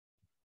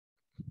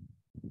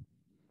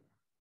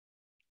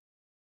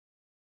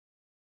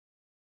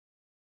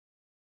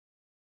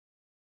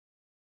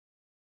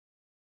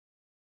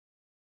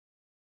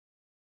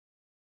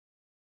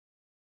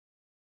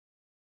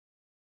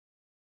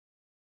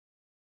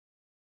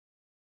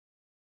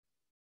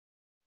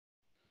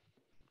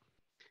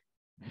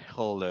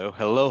Hello,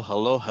 hello,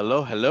 hello,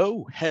 hello,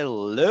 hello,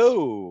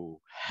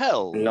 hello,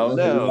 hello,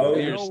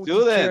 dear Hello,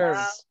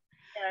 students.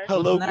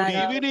 Hello, good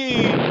Night.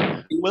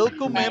 evening.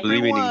 Welcome Good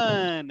evening.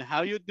 everyone.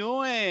 How you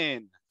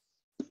doing?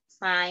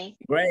 Fine.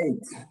 Great.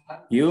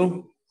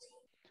 You?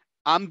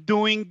 I'm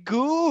doing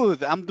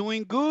good. I'm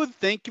doing good.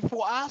 Thank you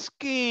for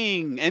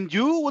asking. And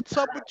you, what's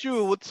up with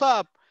you? What's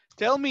up?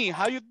 Tell me,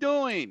 how you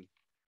doing?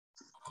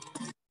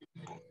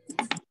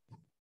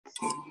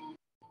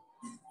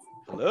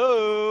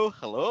 Hello,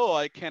 hello,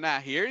 I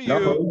cannot hear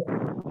you.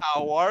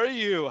 How are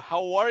you?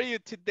 How are you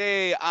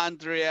today,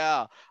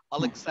 Andrea,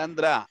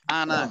 Alexandra,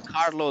 Anna,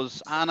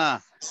 Carlos,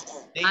 Anna,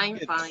 I'm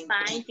David? fine.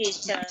 Fine,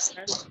 teacher.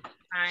 So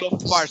Fine.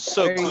 far,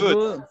 so Very good.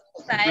 good.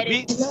 Excited.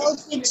 Repeat. Hello,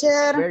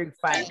 teacher. Very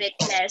fine. Private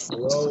class.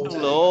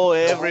 Hello,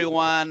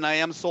 everyone. I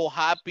am so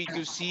happy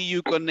to see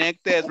you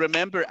connected.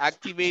 Remember,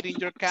 activating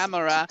your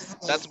camera.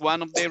 That's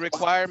one of the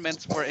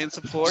requirements for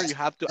INSAFORP. You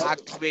have to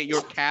activate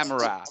your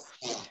camera.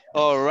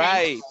 All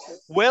right.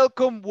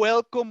 Welcome,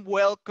 welcome,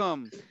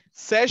 welcome.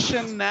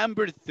 Session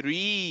number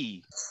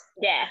 3.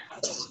 Yeah.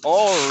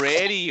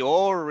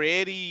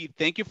 Already.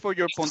 Thank you for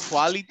your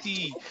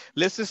punctuality.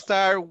 Let's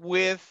start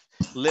with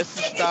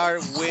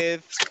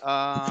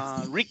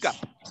recap.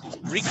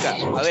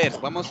 A ver,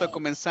 vamos a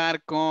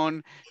comenzar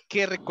con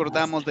qué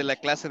recordamos de la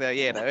clase de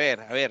ayer. A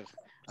ver,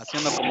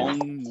 haciendo como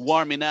un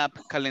warming up,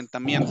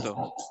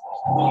 calentamiento.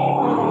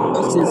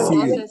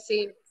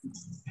 Possessive.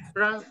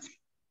 Wrong.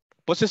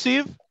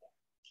 Possessive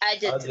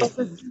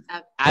Adjective.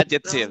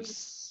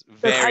 adjectives.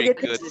 Very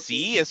adjectives. good.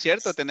 Sí, es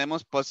cierto,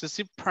 tenemos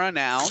possessive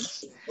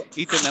pronouns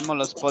y tenemos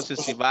los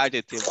possessive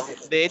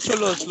adjectives. De hecho,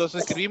 los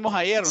escribimos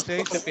ayer, no sé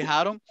si se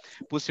fijaron,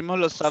 pusimos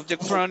los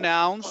subject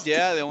pronouns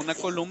ya de una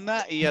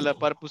columna y a la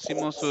par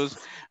pusimos sus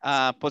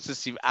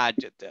possessive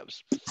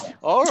adjectives.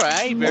 All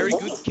right, very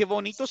good. Qué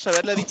bonito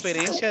saber la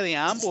diferencia de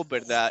ambos,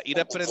 ¿verdad? Ir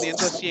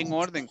aprendiendo así en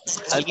orden.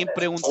 Alguien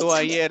preguntó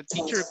ayer,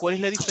 teacher, ¿cuál es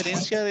la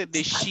diferencia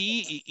de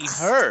she y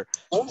her?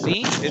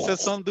 Sí,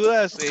 esas son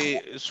dudas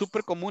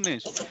súper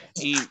comunes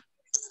y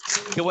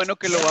qué bueno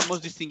que lo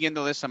vamos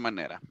distinguiendo de esa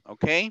manera,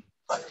 ¿ok?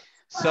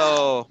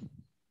 So,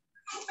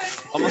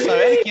 vamos a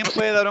ver, ¿quién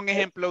puede dar un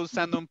ejemplo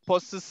usando un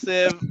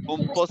possessive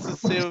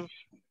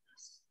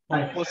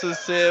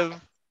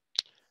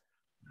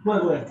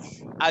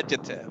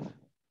adjective?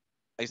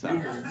 Ahí está.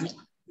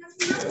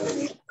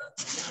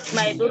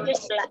 My book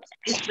is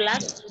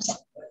black.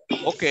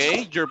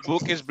 Okay, your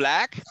book is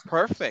black.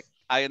 Perfect.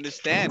 I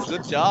understand.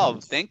 Good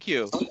job. Thank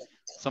you.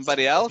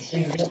 Somebody else?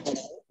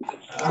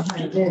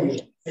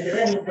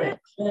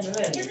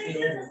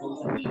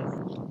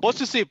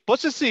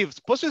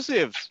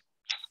 Possessives.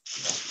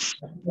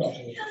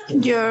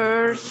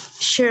 Your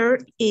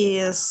shirt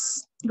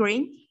is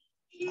green.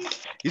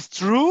 It's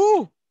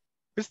true.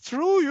 It's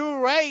true. You're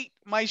right.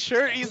 My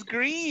shirt is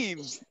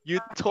green.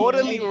 You're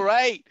totally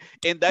right.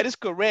 And that is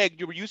correct.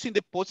 You're using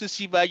the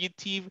possessive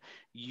adjective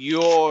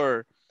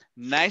your.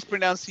 Nice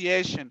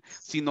pronunciation.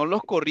 Si no los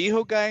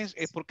corrijo, guys,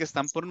 es porque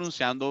están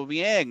pronunciando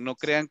bien. No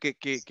crean que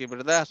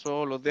verdad,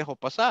 solo los dejo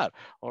pasar.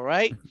 All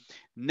right.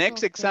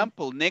 Next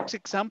example. Let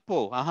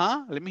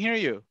me hear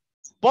you.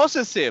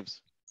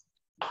 Possessives.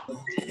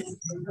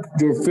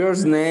 Your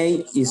first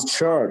name is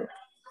short.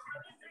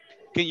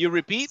 Can you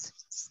repeat?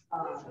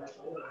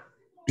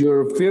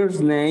 Your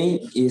first name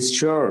is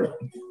short.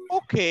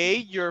 Okay,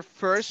 your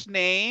first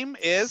name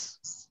is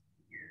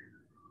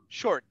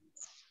short.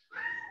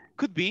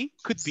 Could be.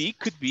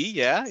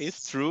 Yeah,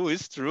 it's true.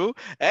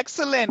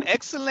 Excellent.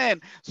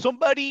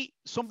 Somebody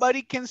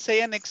can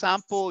say an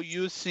example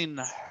using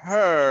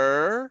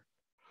her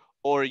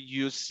or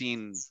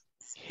using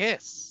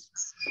his.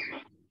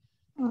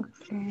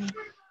 Okay.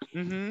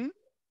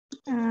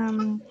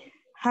 Mm-hmm.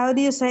 How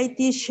do you say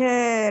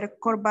t-shirt,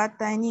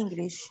 corbata in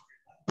English?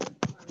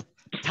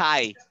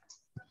 Tie.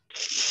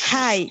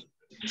 Tie.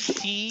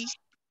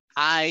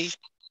 T-I-E.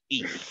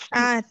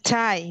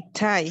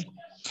 Tie.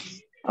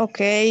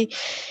 Okay.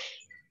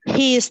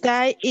 His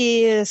tie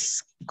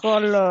is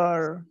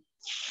color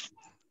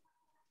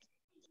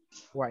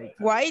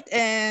white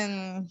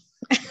and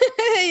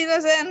no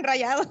sé,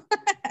 enrayado.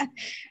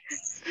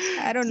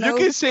 I don't know.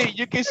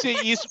 You can say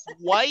it's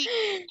white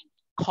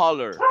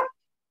color.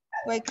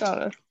 White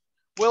color.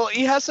 Well,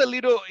 it has a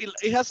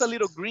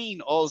little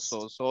green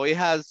also, so it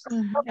has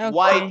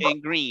white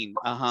and green.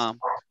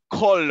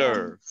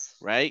 Color,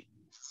 right?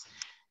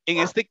 En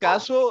este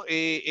caso,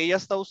 ella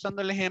está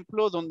usando el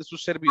ejemplo donde su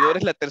servidor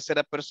es la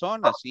tercera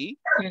persona, ¿sí?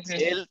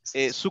 Él,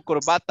 su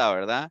corbata,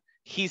 ¿verdad?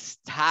 His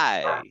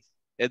tie.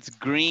 It's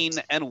green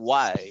and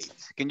white.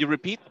 Can you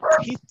repeat?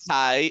 His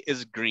tie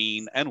is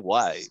green and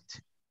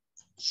white.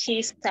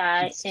 His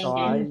tie His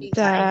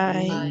tie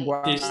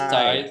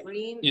is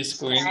green. It's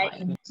green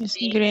and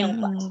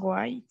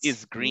white.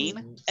 Is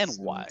green and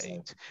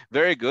white.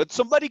 Very good.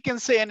 Somebody can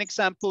say an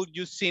example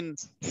using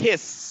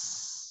his.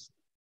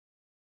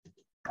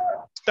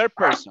 Third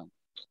person.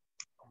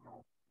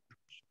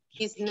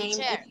 His name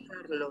is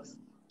Carlos.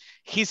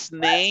 His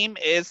name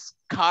is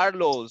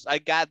Carlos. I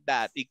got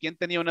that. ¿Y quién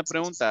tenía una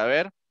pregunta? A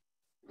ver.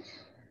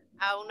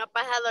 Aún no ha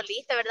pasado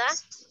lista, ¿verdad?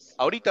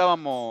 Ahorita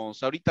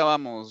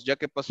vamos, ya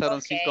que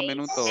pasaron 5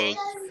 minutos.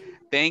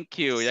 Thank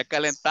you, ya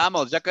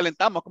calentamos,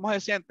 ¿cómo se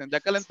sienten? Ya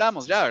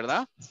calentamos, ya,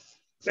 ¿verdad?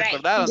 ¿Se Right.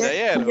 acordaron de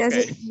ayer? Ya, Ok.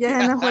 ya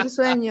se nos fue el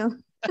sueño.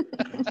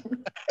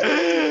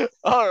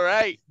 All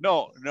right,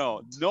 no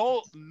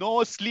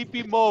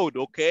sleepy mode,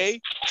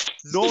 okay?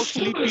 No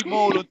sleepy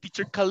mode on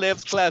teacher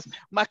Caleb's class.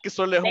 Más que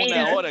solo es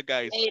una hora,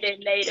 guys.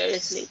 Later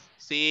sleep.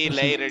 Sí,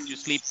 later you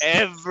sleep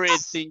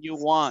everything you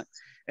want.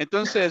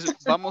 Entonces,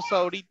 vamos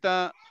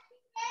ahorita.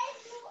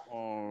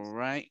 All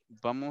right,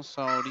 vamos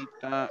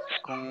ahorita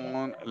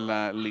con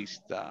la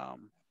lista.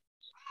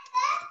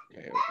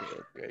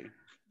 Okay.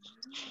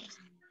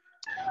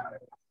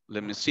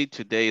 Let me see,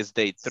 today is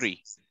day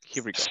 3.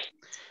 Here we go.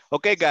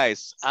 Okay,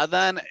 guys.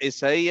 Adán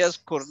Isaías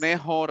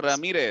Cornejo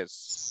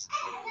Ramírez.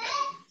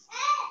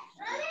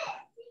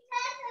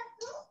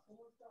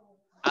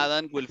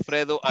 Adán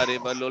Wilfredo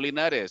Arevalo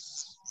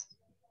Linares.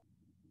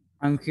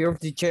 I'm here,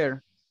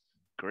 teacher.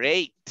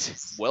 Great.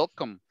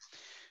 Welcome.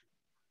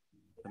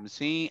 Let me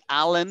see.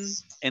 Alan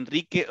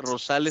Enrique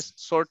Rosales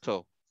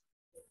Sorto.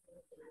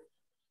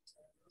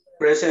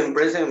 Present.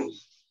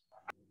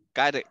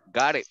 Got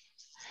it.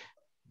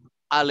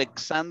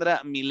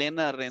 Alexandra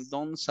Milena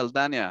Rendón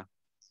Saldaña.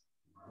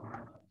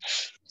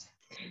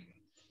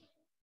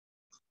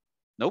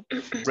 Nope.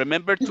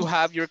 Remember to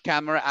have your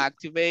camera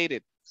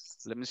activated.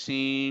 Let me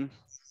see.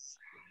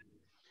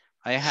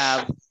 I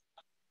have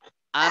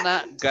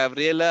Ana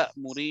Gabriela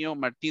Murillo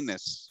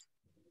Martinez.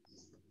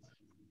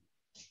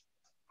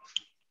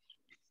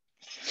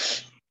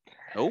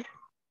 No.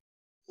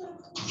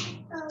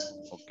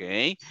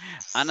 Okay.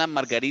 Ana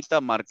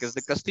Margarita Márquez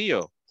de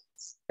Castillo.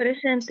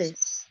 Presente.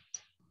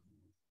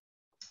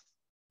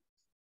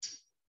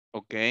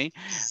 Okay.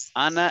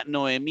 Ana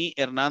Noemí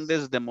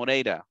Hernández de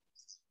Moreira.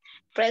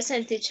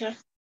 Present, teacher.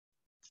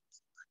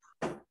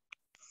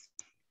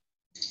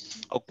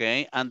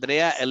 Okay.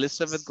 Andrea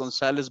Elizabeth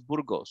González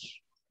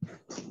Burgos.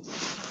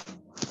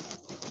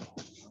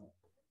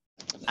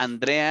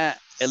 Andrea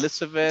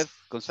Elizabeth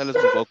González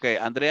Burgos. Okay.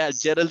 Andrea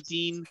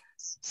Geraldine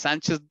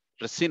Sánchez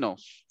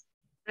Recinos.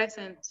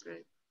 Present.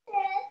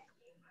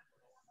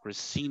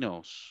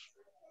 Recinos.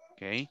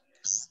 Okay.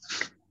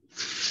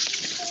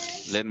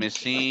 Let me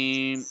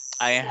see.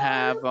 I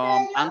have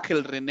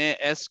Ángel René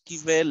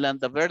Esquivel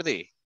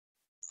Landaverde.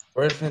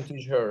 Present,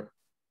 teacher.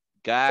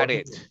 Got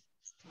it.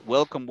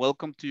 Welcome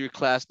to your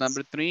class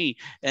number 3.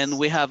 And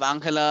we have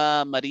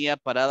Ángela María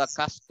Parada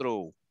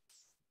Castro.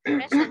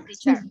 Present,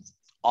 teacher.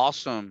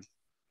 Awesome.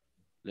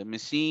 Let me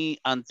see.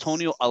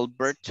 Antonio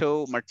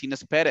Alberto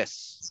Martinez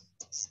Perez.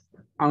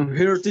 I'm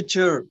here,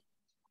 teacher.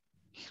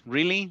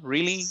 Really?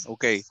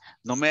 Okay.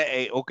 No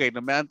me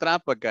dan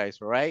trampa, guys,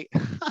 right?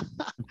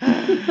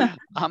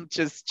 I'm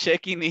just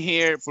checking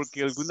here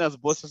porque algunas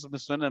voces me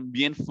suenan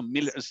bien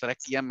familiar. ¿Será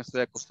que ya me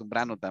estoy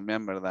acostumbrando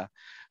también, verdad?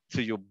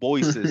 To your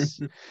voices.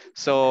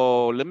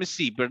 So, let me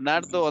see.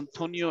 Bernardo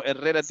Antonio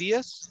Herrera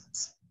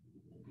Díaz.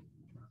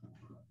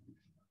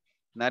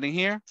 Not in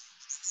here?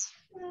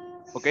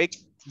 Okay.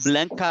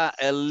 Blanca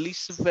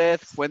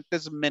Elizabeth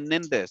Fuentes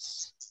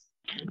Menéndez.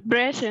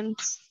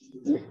 Present.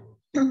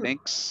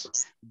 Thanks.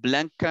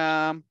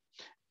 Blanca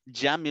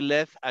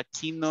Yamilet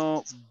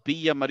Aquino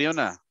Villa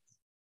Mariona.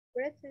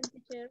 Present,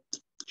 teacher.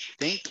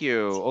 Thank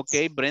you.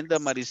 Okay, Brenda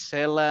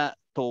Marisela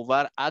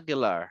Tovar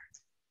Aguilar.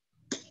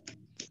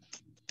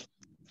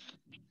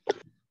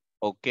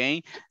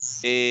 Okay.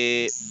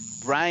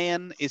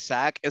 Brian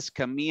Isaac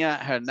Escamilla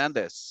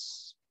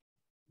Hernandez.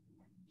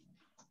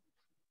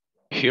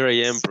 Here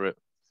I am,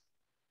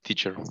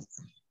 teacher.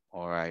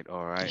 All right.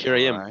 Here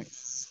I am. Right.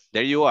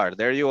 There you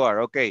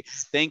are. Okay,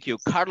 thank you.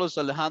 Carlos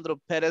Alejandro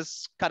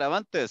Perez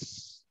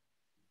Caravantes.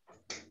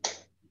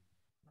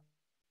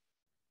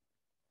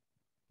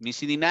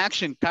 Missing in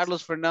action,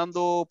 Carlos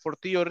Fernando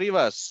Portillo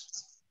Rivas.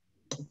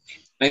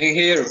 I'm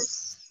here.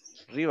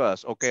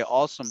 Rivas, okay,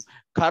 awesome.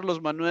 Carlos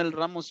Manuel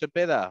Ramos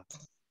Cepeda.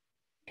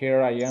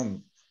 Here I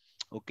am.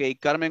 Okay,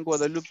 Carmen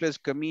Guadalupe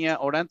Escamilla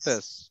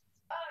Orantes.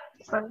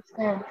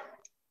 Present.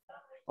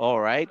 All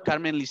right,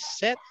 Carmen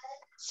Lisette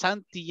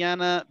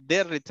Santillana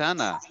de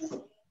Retana.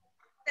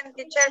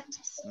 Teacher.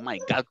 My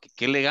God,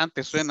 qué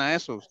elegante suena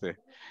eso usted.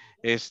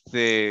 Let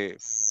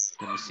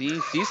me see,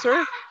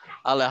 César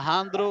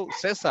Alejandro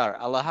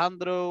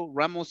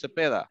Ramos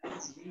Cepeda.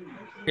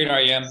 Here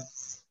I am.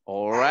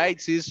 All right,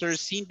 César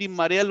Cindy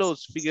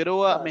Marielos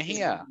Figueroa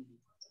Mejía.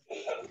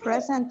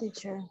 Present,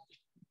 teacher.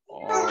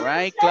 All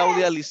right,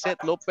 Claudia Lisette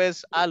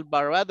López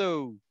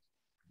Alvarado.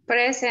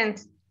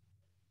 Present.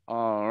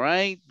 All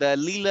right,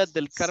 Dalila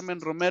del Carmen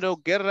Romero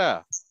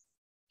Guerra.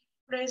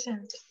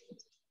 Present.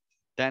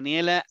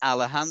 Daniela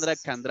Alejandra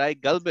Candray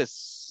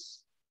Galvez.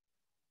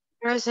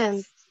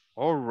 Present.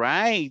 All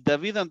right,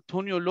 David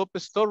Antonio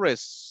López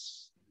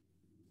Torres.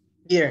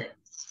 Here.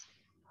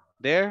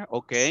 There,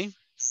 okay.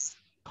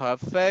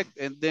 Perfect.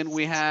 And then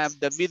we have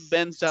David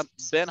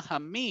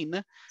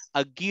Benjamin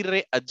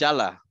Aguirre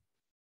Ayala.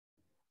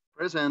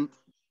 Present.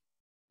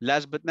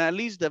 Last but not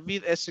least,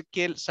 David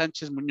Ezequiel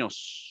Sánchez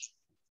Muñoz.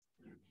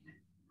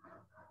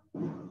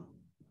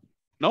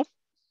 No?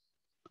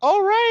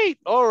 All right,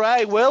 all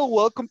right. Well,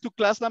 welcome to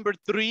class number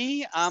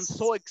 3. I'm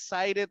so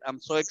excited.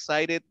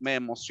 Me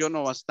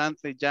emociono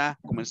bastante ya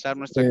comenzar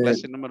nuestra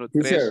clase número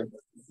 3. Teacher,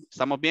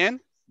 ¿Estamos bien?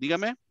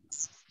 Dígame.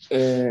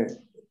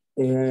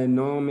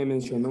 no me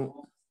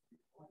mencionó.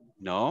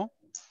 No.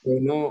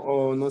 No,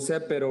 o no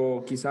sé,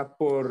 pero quizás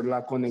por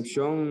la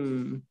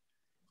conexión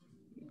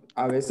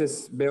a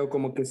veces veo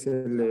como que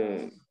se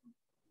le...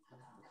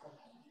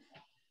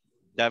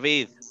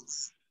 David.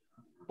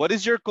 What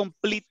is your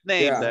complete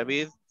name, Yeah.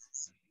 David?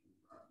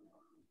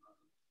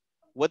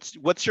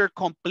 What's your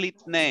complete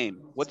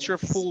name? What's your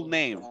full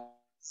name?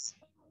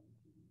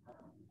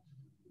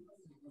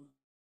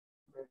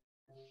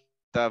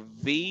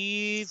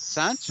 David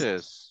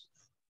Sanchez.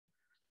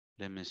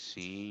 Let me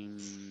see.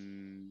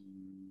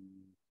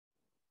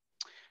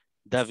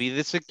 David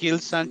Ezequiel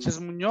Sánchez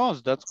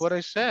Muñoz. That's what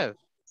I said.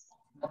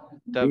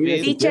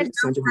 David. Teacher,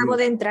 yo acabo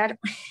de entrar.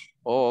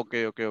 Oh,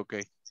 ok.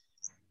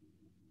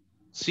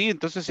 Sí,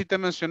 entonces sí te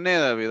mencioné,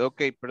 David.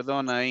 Ok,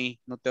 perdón, ahí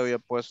no te había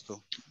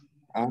puesto.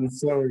 I'm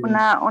sorry.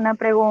 Una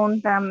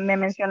pregunta, me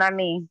menciona a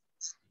mí,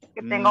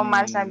 que tengo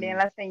mal también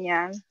la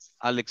señal.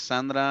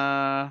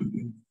 Alexandra,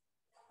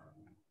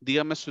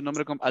 dígame su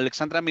nombre.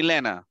 Alexandra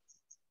Milena.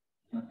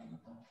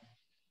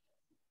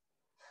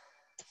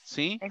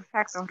 ¿Sí?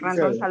 Exacto,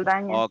 Randall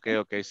Saldaña. Ok,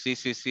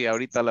 sí,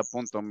 ahorita la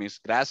apunto, Miss.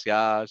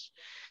 Gracias.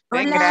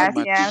 Hola, Thank you so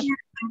much. gracias.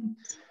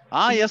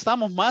 Ya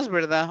estamos más,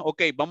 ¿verdad?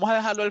 Ok, vamos a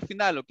dejarlo al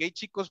final, ok,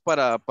 chicos,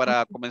 para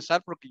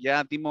comenzar, porque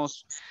ya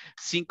dimos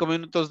 5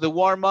 minutos de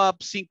warm-up,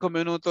 5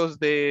 minutos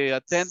de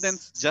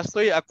attendance. Ya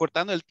estoy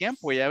acortando el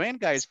tiempo, ya ven,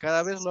 guys,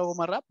 cada vez lo hago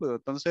más rápido.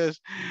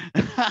 Entonces,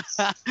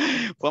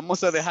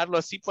 vamos a dejarlo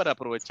así para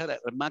aprovechar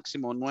al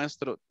máximo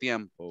nuestro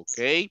tiempo,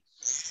 ok.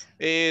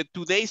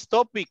 Today's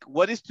topic,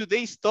 what is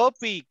today's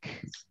topic?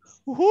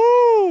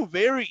 Woohoo,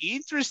 very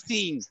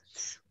interesting.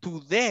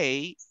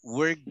 Today,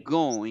 we're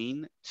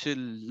going to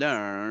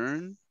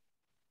learn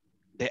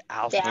the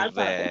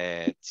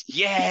alphabet.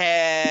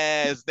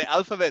 Yes, the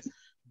alphabet.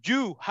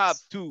 You have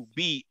to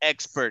be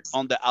expert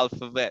on the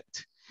alphabet.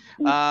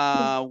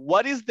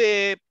 What is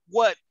the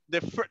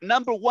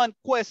number one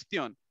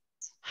question?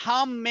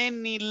 How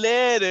many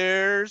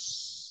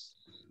letters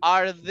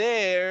are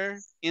there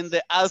in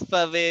the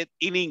alphabet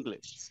in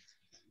English?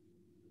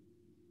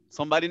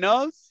 Somebody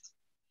knows?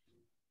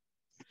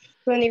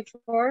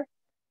 24.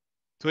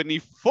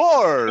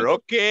 24,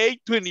 okay,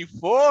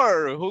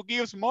 24. Who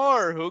gives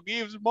more?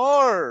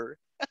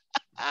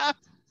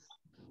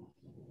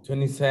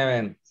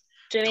 27.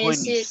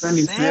 26.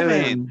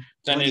 27.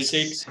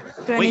 26.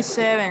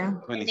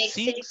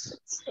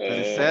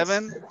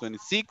 27.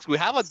 26. We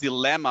have a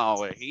dilemma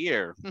over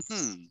here.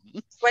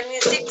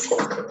 26.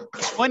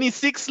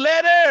 26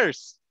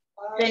 letters.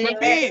 27.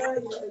 Repeat.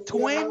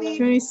 26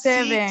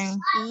 27.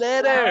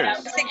 letters.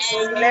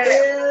 26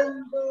 letters.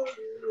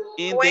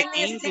 In the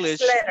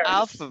English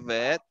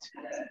alphabet.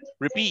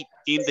 Repeat.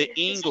 In the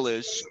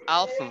English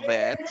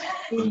alphabet.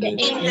 In the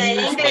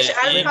English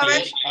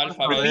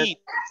alphabet. Repeat.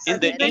 In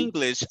the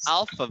English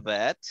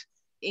alphabet.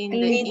 In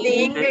the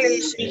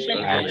English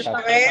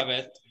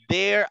alphabet.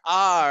 There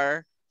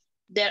are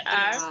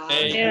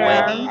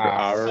 20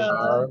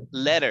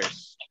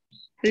 letters.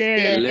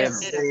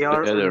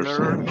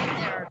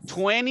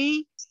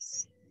 20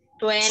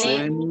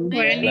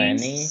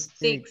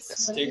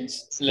 26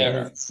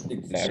 letters.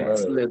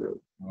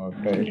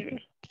 Okay.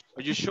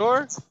 Are you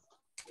sure?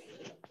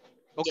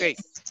 Okay.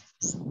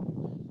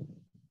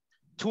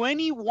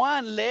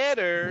 21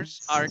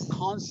 letters are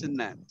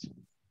consonant.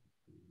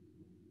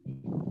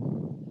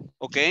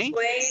 Okay?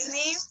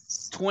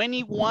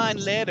 21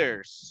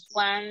 letters.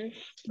 1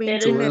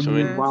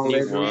 21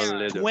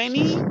 letters.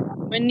 20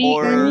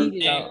 or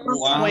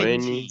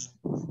 20?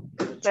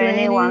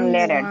 21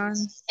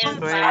 letters. and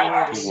 21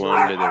 letters. 5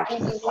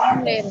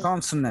 letters.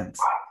 Consonants.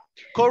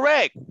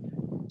 Correct.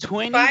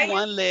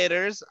 21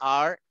 letters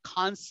are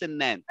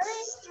consonants.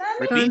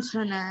 Repeat.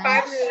 5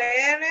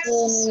 letters.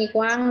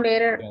 21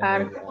 letters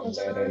are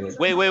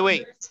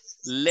Wait.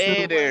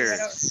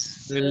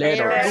 Letters.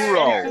 Letters.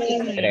 Plural.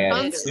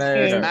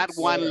 Letters.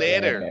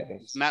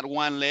 Not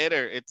one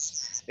letter.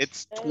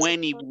 It's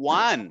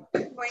 21.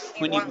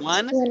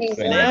 21 letters.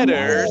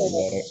 letters.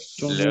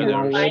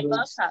 And 5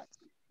 vocals.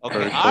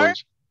 Okay, are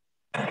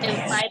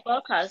And 5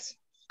 vocals.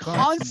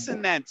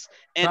 consonants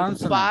and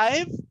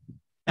Consonants.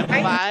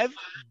 five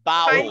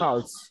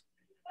vowels.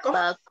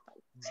 Vocals.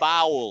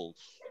 Vowels.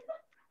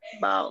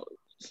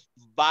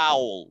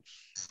 Vowels.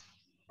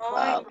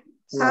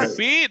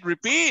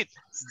 Repeat.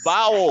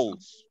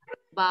 Vowels.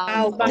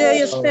 Vowels. Do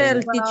you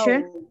spell,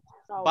 teacher?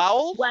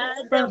 Vowels. What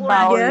is the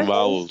Vowels. word?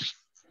 Vowels.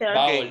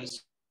 Okay.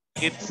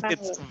 It's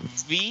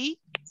V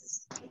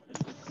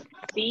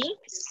B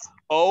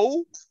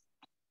O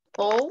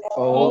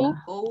O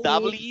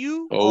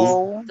W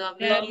O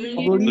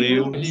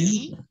W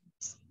E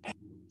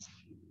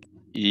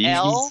E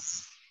L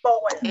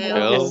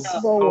L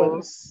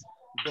Vowels.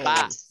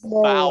 Vowels.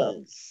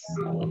 Vowels.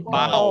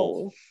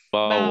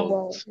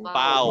 Vowels.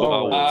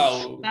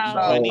 Vowels.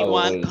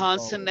 21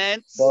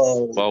 consonants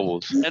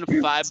Vowels. and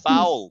 5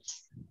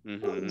 vowels.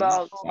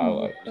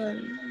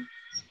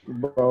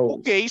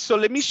 Okay, so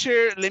let me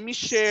share a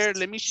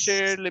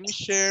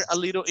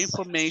little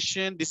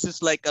information. This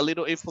is like a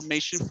little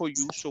information for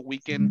you so we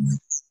can,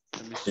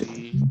 let me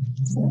see,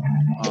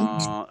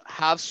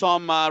 have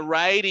some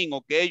writing,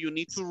 okay? You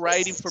need to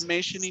write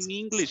information in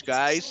English,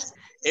 guys.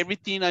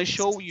 Everything I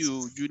show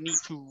you, you need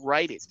to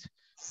write it.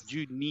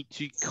 You need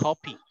to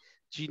copy.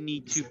 You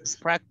need to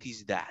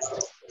practice that.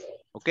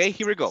 Okay,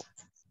 here we go.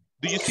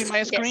 Do you see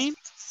my screen?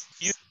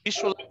 Do you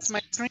visualize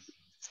my screen?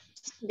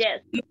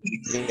 Yes.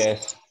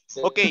 Yes.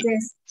 Okay,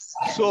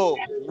 so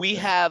we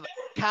have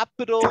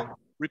capital,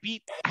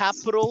 repeat,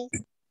 capital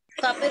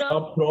letter,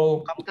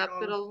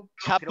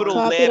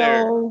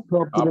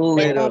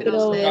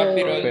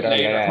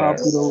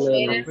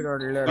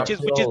 which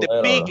is the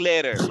big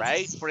letter,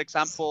 right? For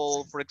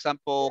example,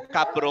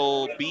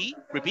 capital B,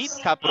 repeat,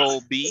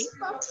 capital B,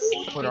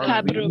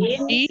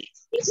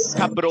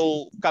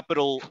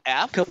 capital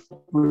F,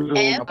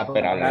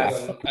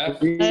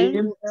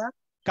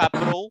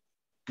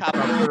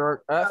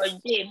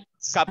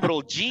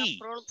 capital G,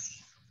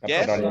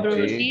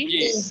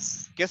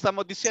 yes? ¿Qué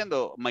estamos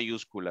diciendo?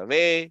 Mayúscula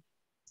B,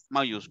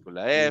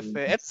 mayúscula F,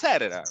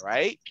 etc.,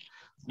 right?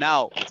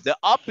 Now, the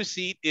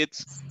opposite,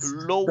 it's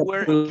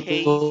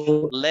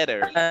lowercase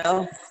letter.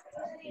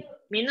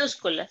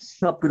 Minúsculas.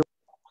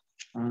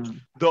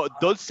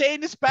 Don't say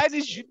in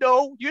Spanish, you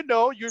know,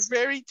 you're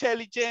very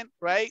intelligent,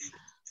 right?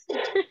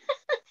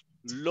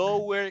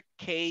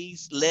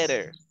 Lowercase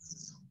letter.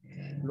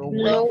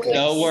 Lowercase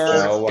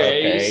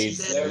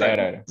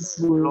letter.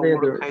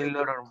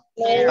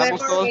 Estamos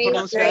todos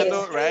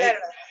pronunciando, right?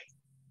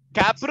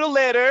 Capital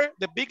letter,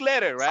 the big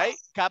letter, right?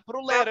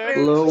 Capital letter.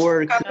 And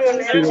lowercase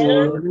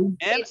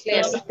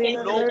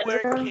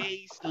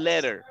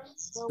letter.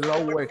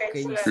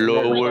 Lowercase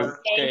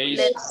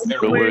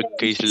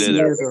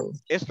letter.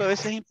 Esto a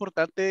veces es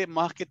importante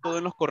más que todo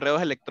en los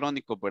correos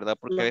electrónicos, ¿verdad?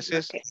 Porque a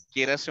veces,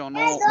 quieras o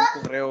no, un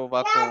correo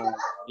va con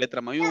letra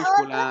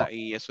mayúscula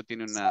y eso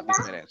tiene una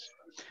diferencia.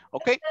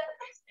 Ok.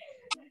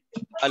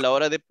 A la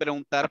hora de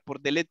preguntar por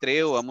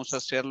deletreo, vamos a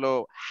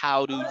hacerlo.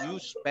 How do you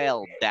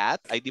spell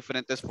that? Hay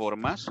diferentes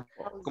formas.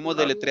 ¿Cómo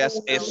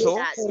deletreas eso?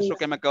 Eso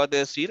que me acabas de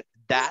decir.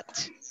 That.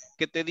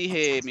 ¿Qué te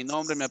dije? Mi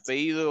nombre, mi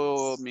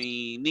apellido,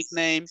 mi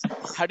nickname.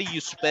 How do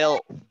you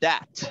spell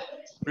that?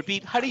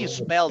 Repeat. How do you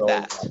spell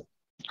that?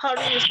 How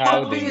do you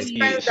spell that?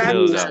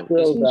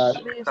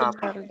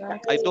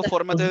 Hay dos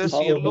formas de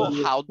decirlo.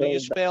 How do you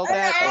spell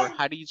that? Or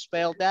how do you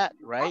spell that?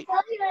 Right?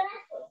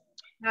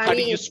 How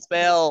do you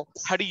spell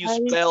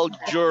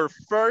your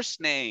first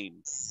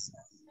name?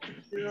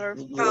 Your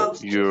first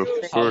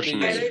name. How do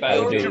you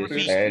spell your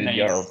first name?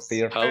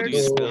 How do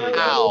you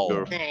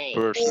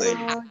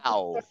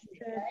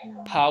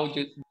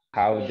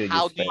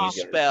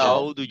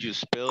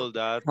spell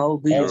that?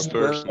 Your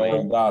first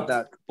name.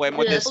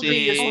 Podemos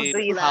decir,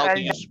 how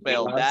do you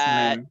spell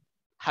that?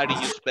 How do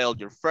you spell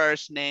your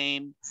first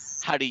name?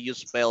 How do you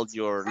spell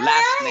your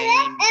last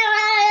name?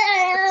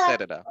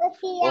 Etcétera.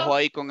 Ojo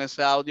ahí con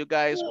ese audio,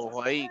 guys.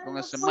 Ojo ahí con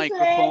ese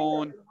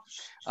microphone.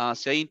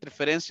 Si hay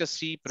interferencia,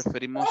 sí,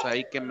 preferimos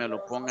ahí que me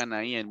lo pongan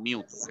ahí en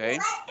mute, ¿ok?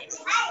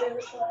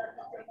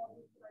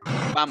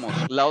 Vamos,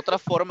 la otra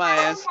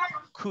forma es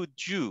could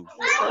you.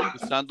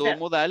 Usando un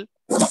modal,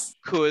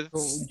 could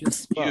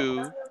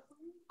you.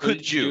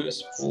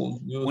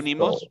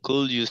 Unimos,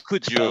 could you.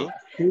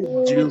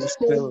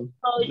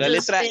 La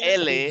letra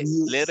L,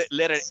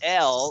 letter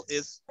L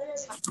is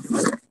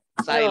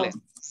silent.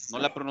 No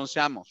la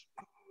pronunciamos.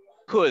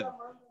 Could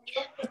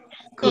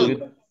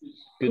you.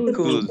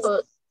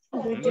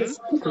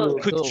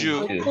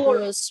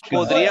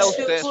 Podría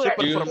usted,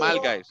 super formal,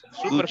 guys.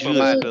 Super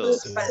formal.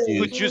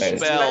 Could you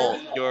spell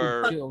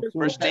your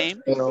first name?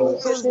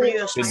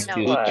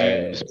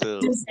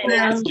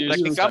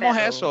 Practicamos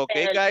eso, ok,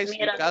 guys,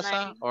 en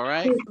casa, all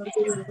right.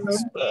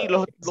 Y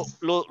lo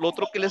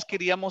otro que les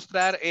quería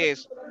mostrar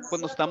es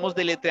cuando estamos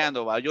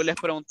deletreando, ¿va? Yo les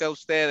pregunté a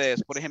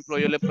ustedes, por ejemplo,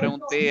 yo le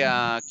pregunté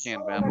a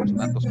quién, veamos,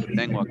 tantos que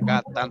tengo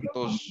acá,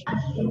 tantos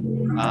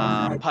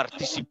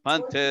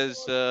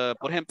participantes,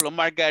 por ejemplo,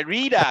 Margarita,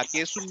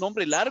 que es un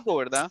nombre largo,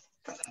 ¿verdad?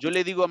 Yo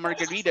le digo a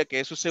Margarita, que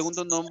es su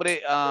segundo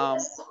nombre,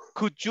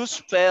 could you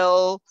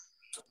spell,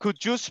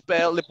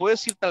 le puedo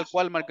decir tal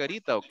cual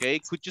Margarita, ¿ok?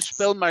 Could you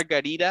spell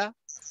Margarita?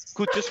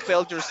 Could you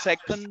spell your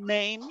second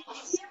name?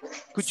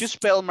 Could you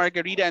spell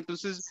Margarita?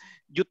 Entonces,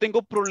 yo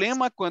tengo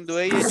problema cuando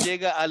ella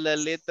llega a la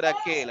letra,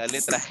 ¿qué? La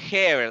letra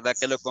G, ¿verdad?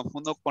 Que lo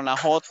confundo con la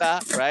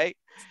J, right?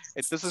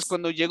 Entonces,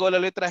 cuando llego a la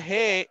letra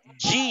G,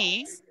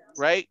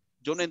 right?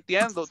 Yo no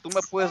entiendo. Tú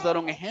me puedes dar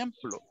un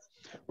ejemplo,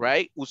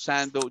 right?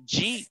 Usando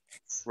G,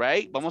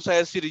 right? Vamos a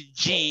decir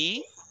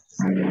G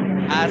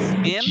as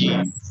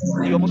in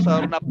y vamos a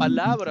dar una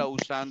palabra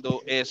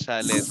usando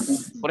esa letra.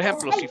 Por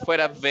ejemplo, si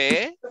fuera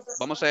B,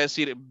 vamos a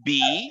decir B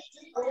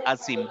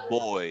as in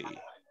boy.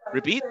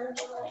 Repeat.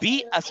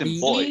 B as in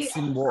boy.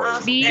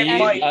 B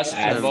as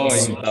in boy.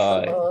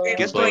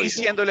 ¿Qué estoy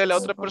diciéndole a la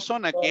otra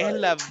persona? Que es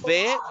la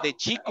B de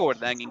chico,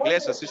 ¿verdad? En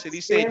inglés, así se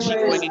dice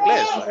chico en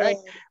inglés, right?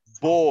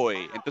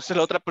 boy. Entonces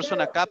la otra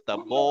persona capta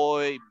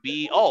boy,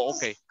 be, oh,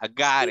 ok, I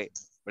got it,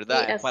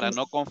 ¿verdad? Para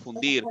no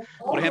confundir.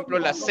 Por ejemplo,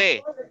 la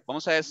C,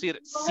 vamos a decir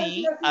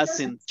C as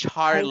in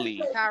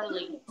Charlie.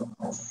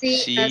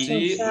 C as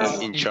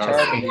in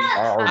Charlie.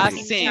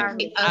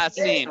 As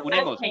in,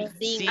 unimos.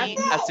 C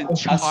as in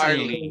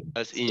Charlie.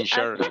 As in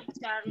Charlie.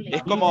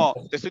 Es como,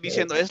 te estoy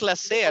diciendo, es la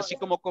C, así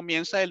como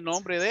comienza el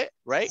nombre de,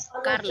 right?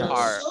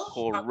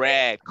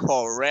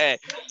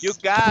 Correct. You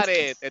got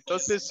it.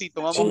 Entonces, si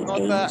tomamos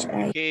nota,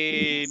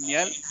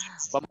 genial.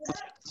 Vamos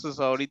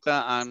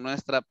ahorita a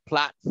nuestra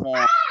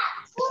platform.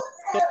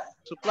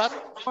 ¿Su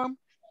platform?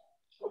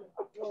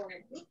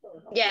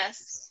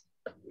 Yes.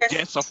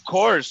 Yes, of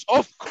course,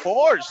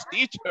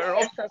 teacher,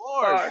 of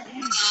course.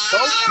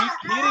 Don't be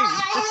kidding.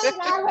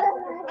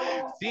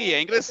 Sí, ya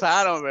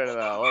ingresaron,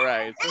 ¿verdad? All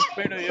right, eso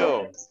espero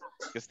yo.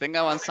 Que estén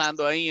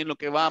avanzando ahí en lo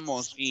que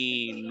vamos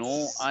y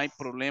no hay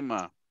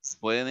problema.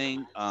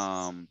 Pueden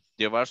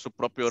llevar su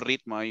propio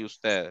ritmo ahí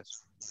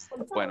ustedes.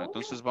 Bueno,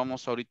 entonces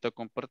vamos ahorita a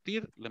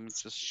compartir. Let me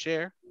just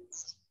share.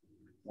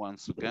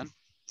 Once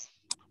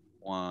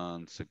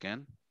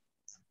again.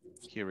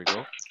 Here we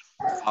go.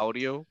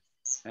 Audio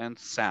and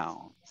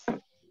sound.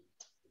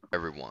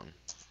 Everyone,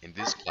 in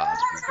this class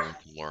we're going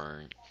to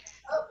learn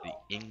the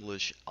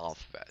English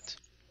alphabet.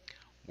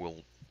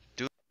 Let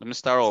me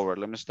start over,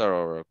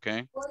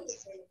 okay?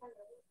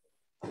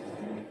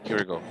 Here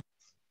we go.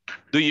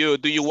 Do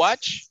you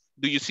watch?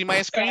 Do you see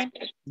my screen?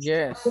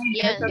 Yes.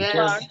 Yes.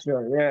 Yes.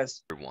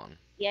 Everyone,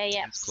 Yeah.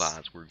 in this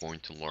class we're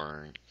going to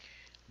learn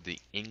the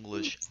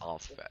English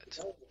alphabet.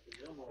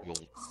 We'll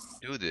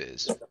do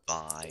this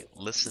by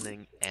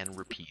listening and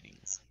repeating.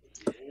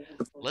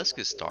 Let's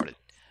get started.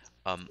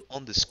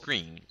 On the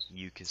screen,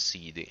 you can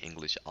see the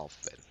English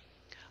alphabet.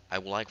 I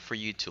would like for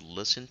you to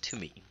listen to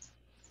me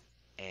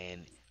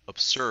and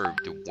observe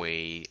the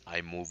way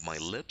I move my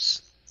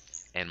lips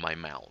and my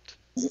mouth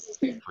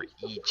for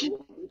each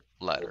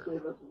letter.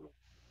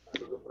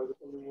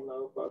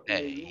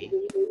 A,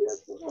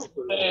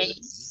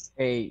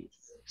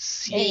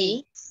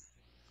 C,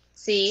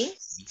 C,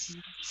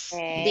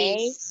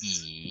 D,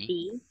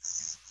 E,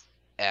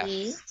 F,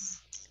 E,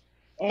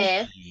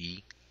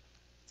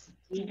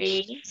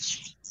 B,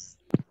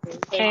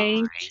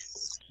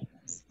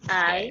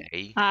 I,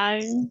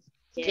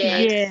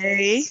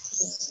 J,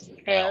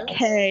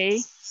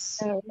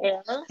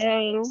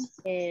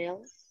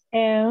 L,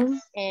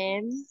 M,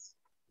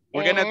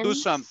 We're gonna do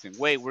something.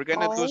 Wait, we're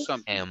gonna do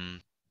something.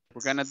 M.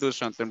 We're gonna do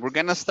something. We're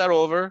gonna start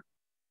over.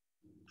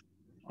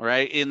 All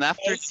right, and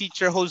after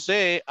teacher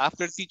Jose,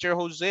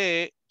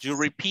 you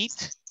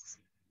repeat,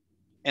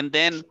 and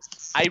then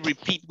I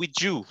repeat with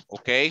you,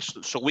 okay?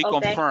 So we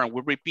confirm,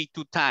 we repeat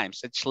 2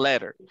 times each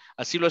letter.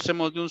 Así lo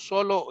hacemos de un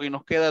solo y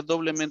nos queda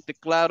doblemente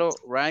claro,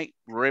 right?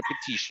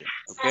 Repetition,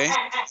 okay?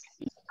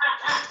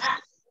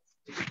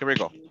 Here we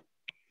go.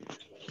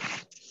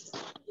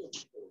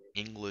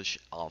 English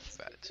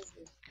alphabet.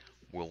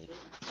 We'll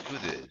do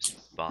this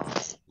by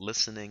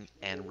listening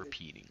and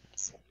repeating.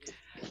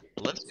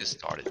 Let's get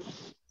started.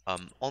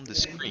 On the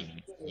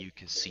screen, you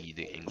can see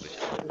the English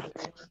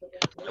alphabet.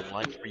 I'd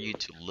like for you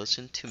to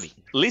listen to me.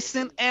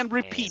 Listen and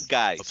repeat,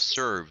 guys.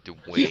 Observe the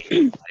way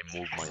I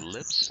move my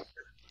lips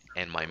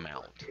and my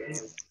mouth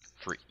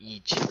for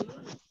each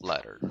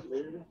letter.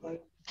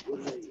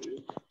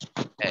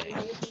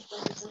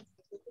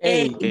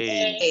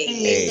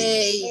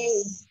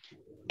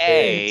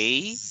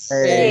 A.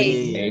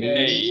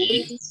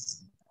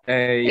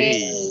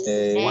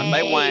 One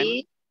by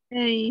one.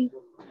 B,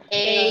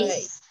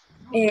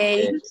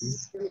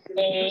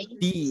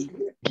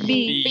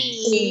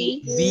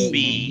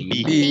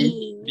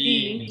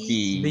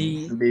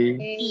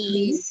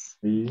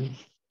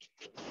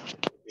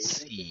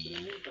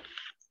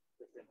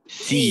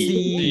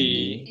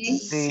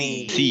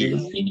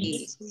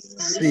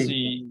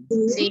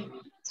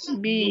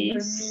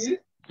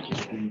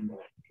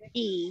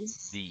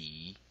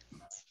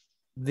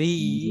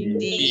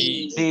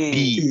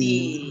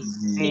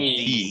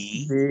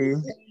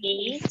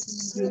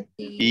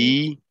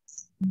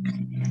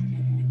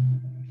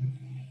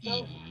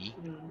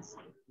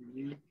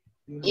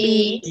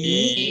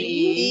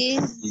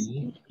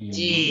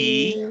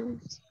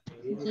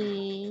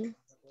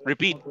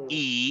 Repeat.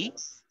 E.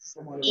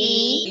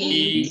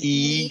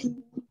 E,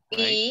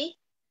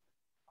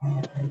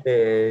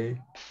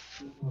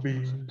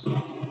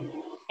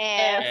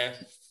 F,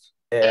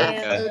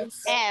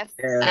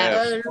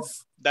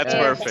 That's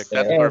perfect.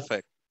 That's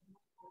perfect.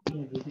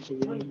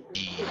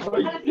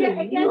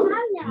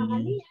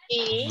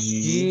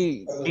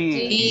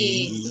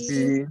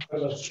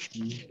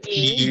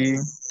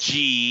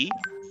 G.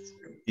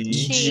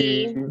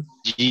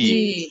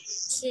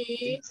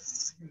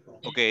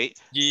 Okay.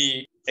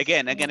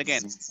 Again.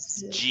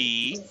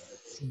 G.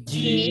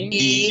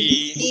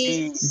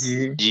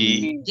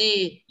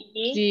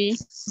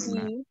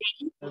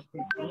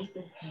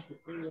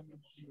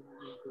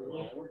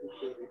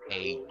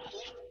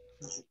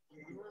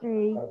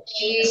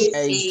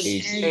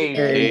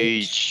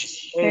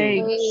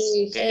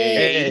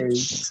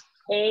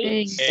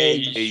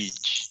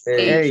 H.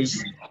 H.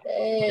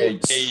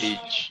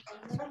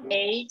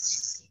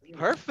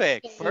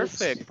 Perfect,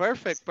 perfect,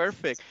 perfect,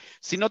 perfect.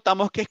 Si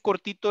notamos que es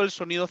cortito el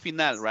sonido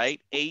final,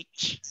 right?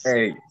 H.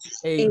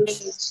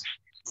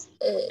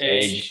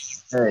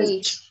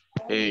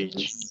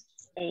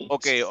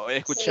 Ok,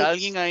 escuché a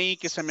alguien ahí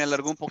que se me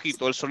alargó un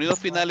poquito. El sonido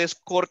final es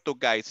corto,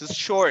 guys. Es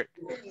short.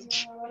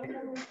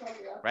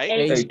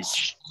 Right?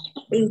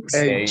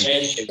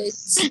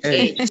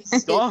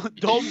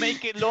 Don't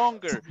make it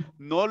longer.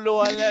 No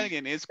lo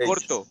alarguen, es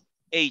corto.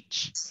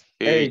 H.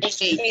 Ahí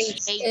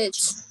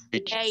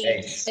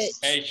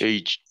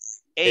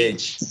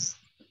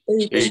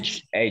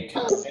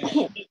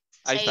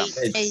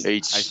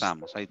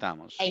estamos. Ahí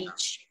estamos.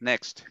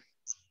 Next.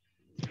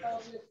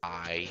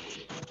 I.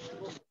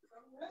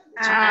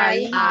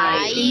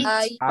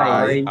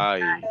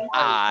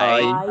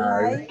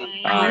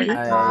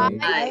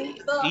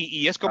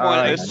 Y es como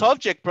el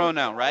subject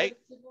pronoun, right?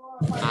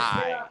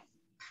 I.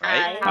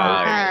 Right?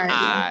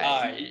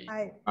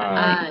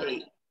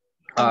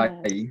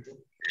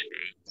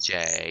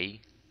 J.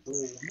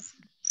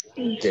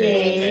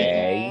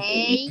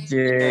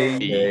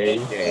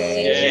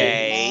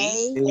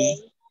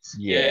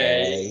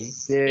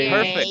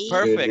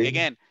 Perfect.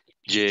 Again.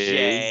 J.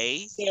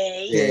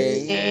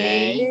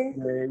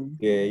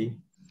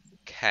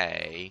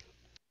 K.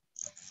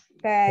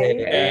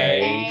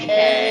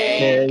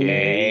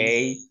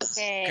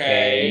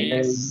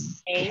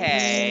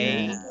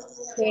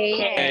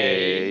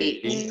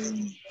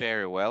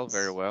 Very well,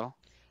 very well.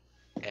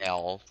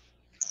 L.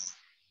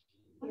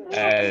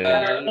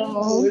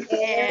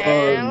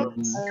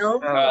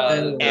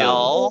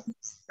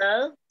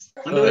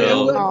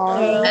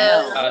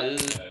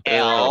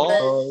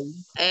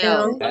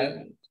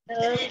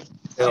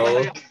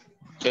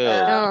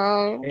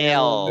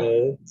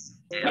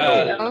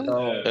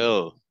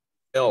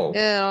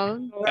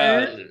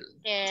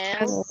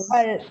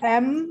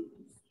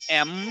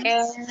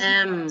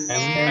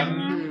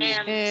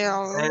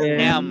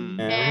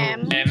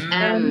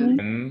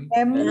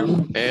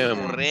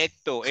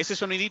 Correcto. Ese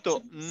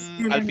sonidito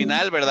al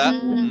final, ¿verdad?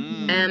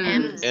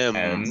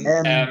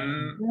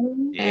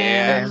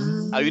 Yeah.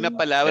 Hay una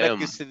palabra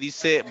que se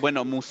dice,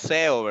 bueno,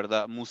 museo,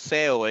 ¿verdad?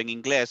 Museo en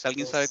inglés.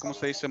 ¿Alguien sabe cómo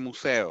se dice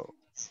museo?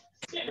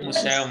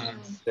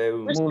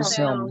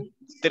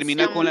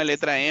 Termina con la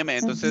letra M,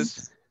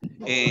 entonces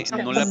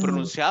no la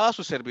pronunciaba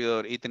su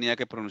servidor y tenía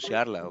que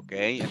pronunciarla, ¿ok?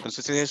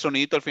 Entonces ese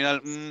sonidito al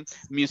final,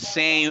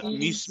 museum,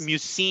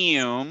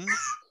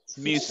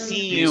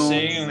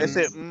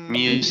 ese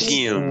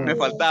me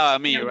faltaba a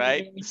mí,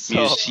 right?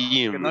 So,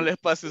 que no les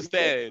pase a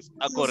ustedes.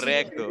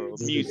 Correcto,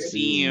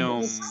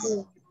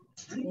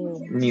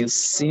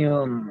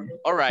 museum.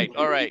 All right.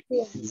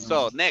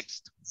 So,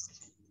 next.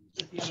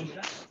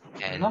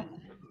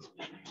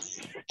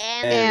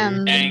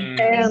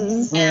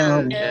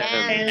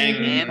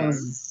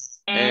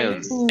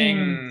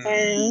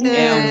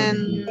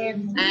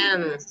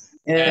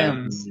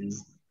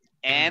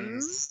 N.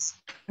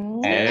 You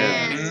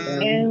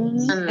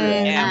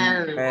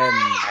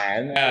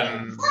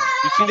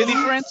see the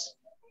difference?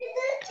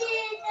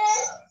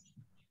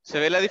 ¿Se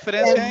ve la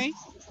diferencia ahí?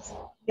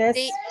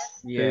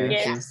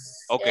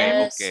 Ok.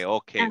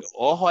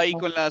 Ojo ahí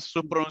con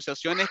sus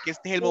pronunciaciones, que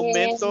este es el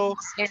momento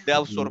de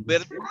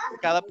absorber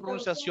cada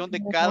pronunciación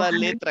de cada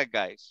letra,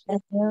 guys.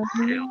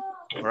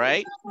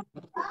 Right?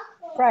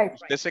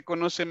 Usted se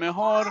conoce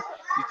mejor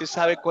y usted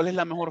sabe cuál es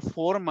la mejor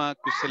forma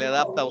que se le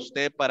adapta a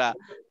usted para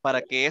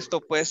que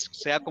esto pues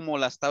sea como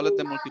las tablas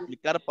de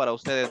multiplicar para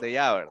ustedes de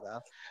ya,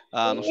 ¿verdad?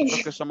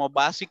 Nosotros que somos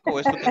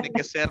básicos, esto tiene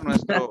que ser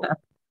nuestros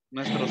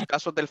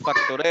casos del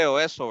factoreo,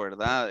 eso,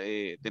 ¿verdad?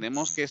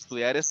 Tenemos que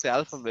estudiar este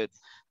alfabeto,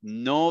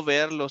 no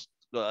verlos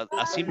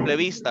a simple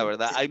vista,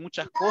 ¿verdad? Hay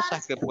muchas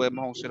cosas que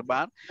podemos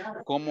observar,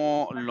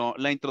 como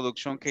la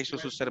introducción que hizo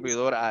su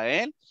servidor a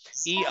él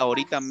y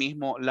ahorita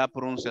mismo la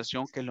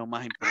pronunciación, que es lo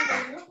más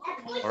importante.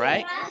 All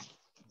right?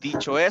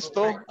 Dicho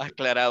esto,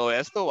 aclarado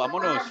esto,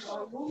 vámonos.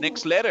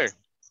 Next letter.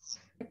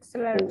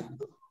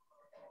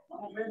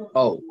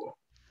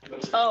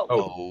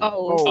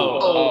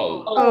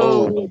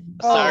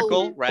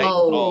 Circle, right?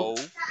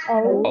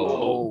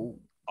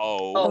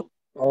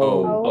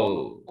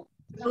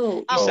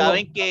 Y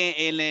saben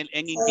que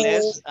en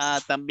inglés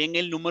también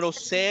el número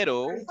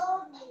 0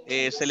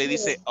 se le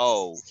dice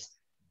O.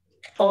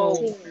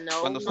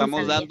 Cuando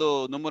estamos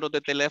dando números de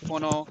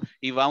teléfono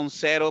y va un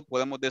 0,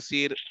 podemos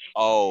decir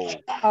O.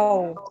 10,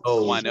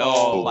 50,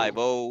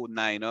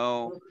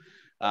 90,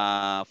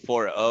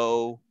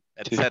 40,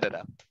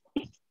 etc.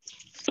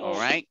 All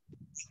right.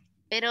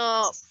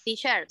 Pero,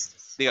 teacher.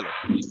 Dígalo.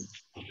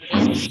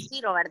 Es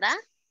 0, ¿verdad?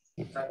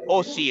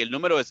 Oh, sí, el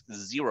número es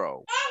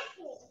 0.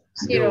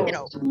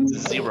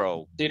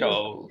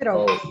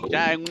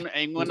 Ya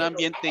en un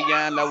ambiente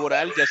ya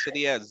laboral ya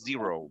sería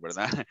 0,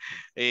 ¿verdad?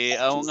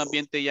 A un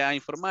ambiente ya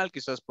informal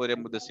quizás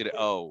podríamos decir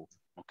O,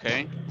 ¿ok?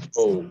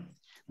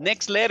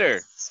 Next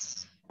letter.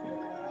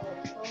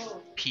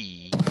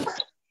 P.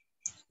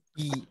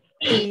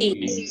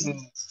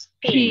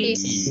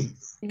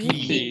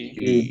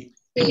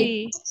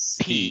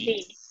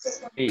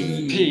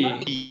 P. P.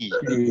 P.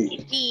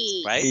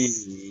 right?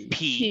 P. P.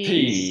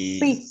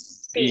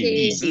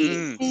 P.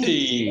 Mm, P.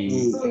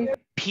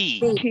 P.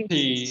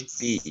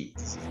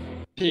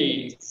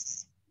 P.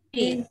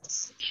 P.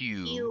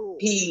 Q.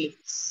 P.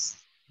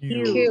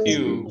 Q.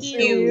 Q.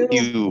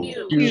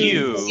 Q.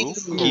 Q.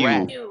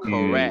 Correct.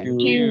 Correct.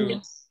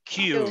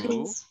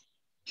 Q.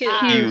 Q.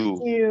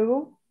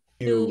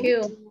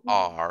 Q.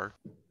 R.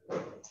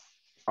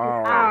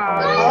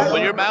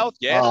 Open your mouth.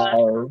 Yes.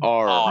 R.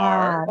 R.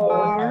 R.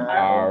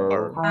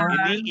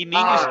 En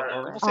inglés,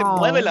 ¿cómo se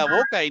mueve la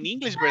boca en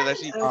inglés, verdad?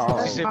 Si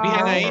se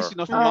fijan ahí, si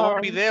nos tomamos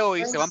video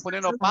y se van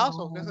poniendo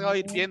pasos, usted se va a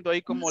ir viendo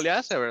ahí cómo le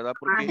hace, ¿verdad?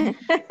 Porque,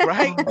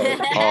 right?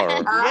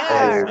 R.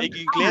 Yes. En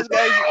inglés,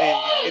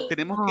 guys,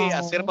 tenemos que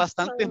hacer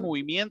bastantes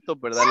movimientos,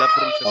 ¿verdad? La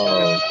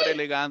pronunciación es súper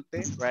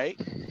elegante, right?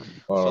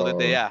 So,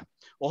 desde ya.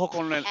 Ojo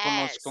con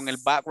el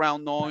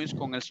background noise,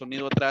 con el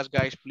sonido atrás,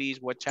 guys, please,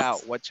 watch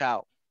out, watch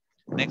out.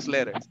 Next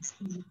letter.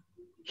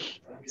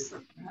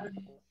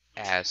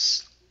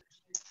 S.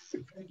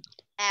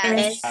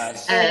 S.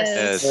 S.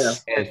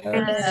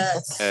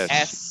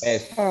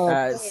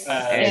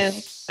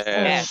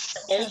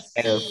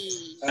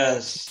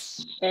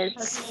 S.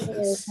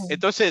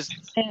 Entonces,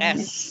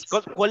 S.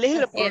 ¿Cuál es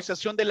la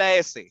pronunciación de la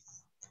S?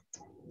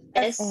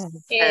 Ese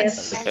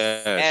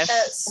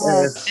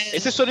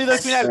sonido al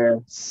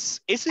final,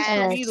 ese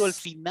sonido al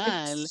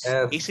final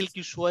es el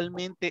que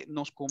usualmente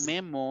nos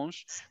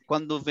comemos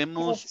cuando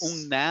vemos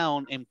un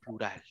noun en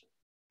plural.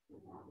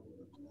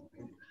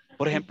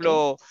 Por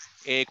ejemplo,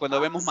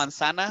 cuando vemos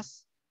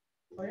manzanas,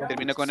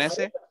 termina con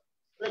S,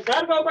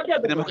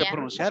 tenemos que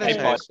pronunciar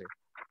esa S.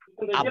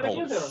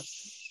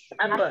 Apples.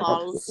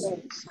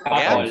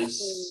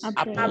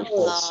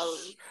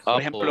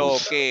 Por ejemplo,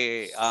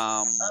 que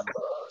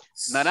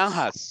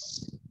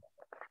naranjas.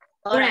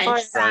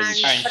 Oranges.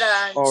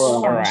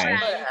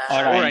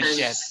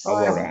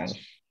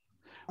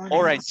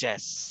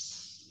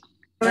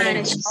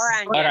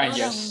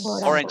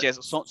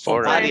 Son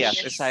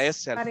varias, esa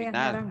S al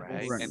final,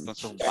 right?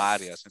 Entonces son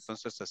varias,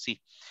 entonces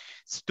así.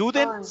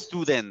 Students,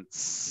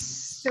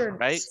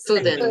 right?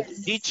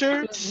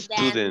 Teachers,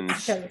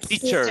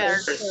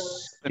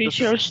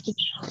 Entonces,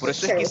 por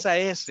eso es que esa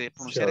S,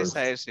 pronunciar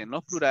esa S en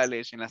los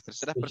plurales, en las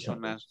terceras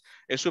personas,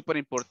 es súper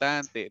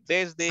importante.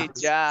 Desde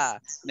ya.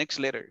 Next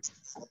letter.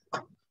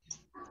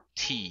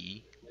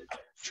 T.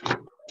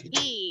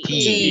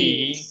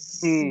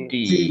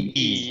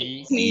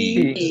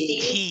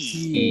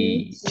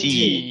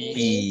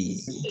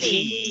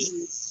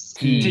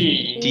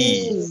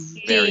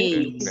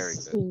 Very good, very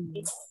good.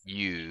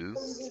 U.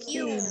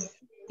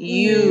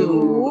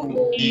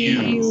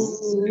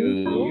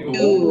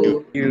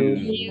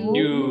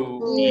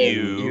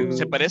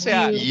 Se parece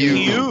a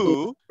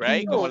you,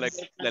 right? Como la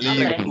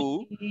letra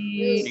Q.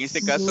 En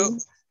este caso,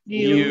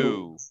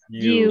 you.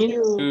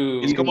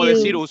 Es como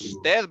decir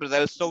usted,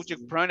 ¿verdad? El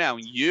subject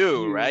pronoun,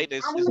 you, right?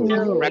 It's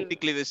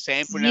practically the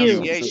same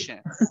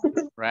pronunciation,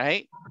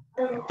 right?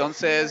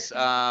 Entonces,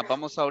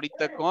 vamos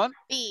ahorita con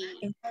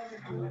V.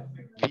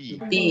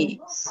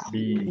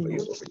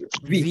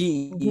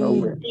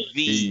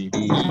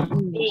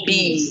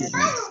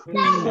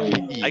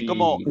 Hay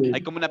como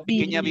una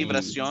pequeña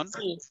vibración.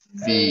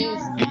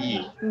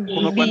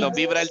 Como cuando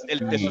vibra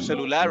el de su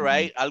celular,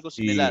 right? Algo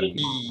similar.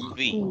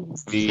 V.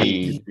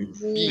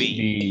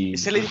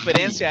 Esa es la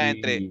diferencia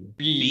entre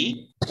B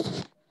y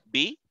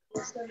V.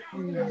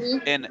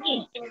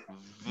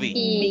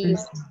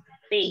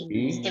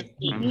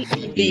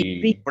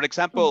 For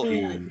example,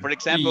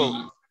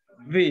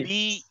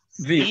 B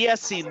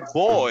as in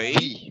boy,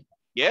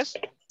 yes?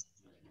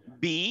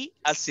 B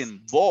as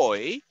in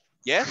boy,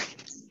 yes?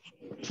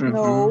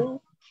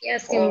 No.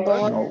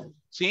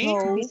 ¿Sí?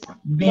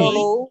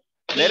 No.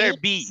 Letter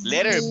B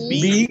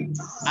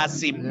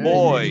as in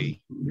boy.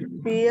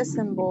 B as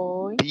in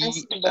boy. B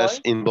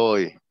as in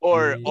boy.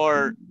 Or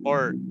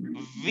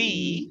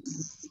V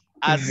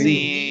as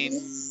in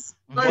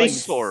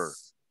Victor.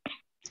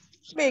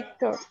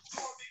 Victor.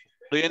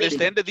 Do you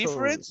understand the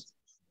difference?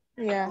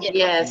 Yeah.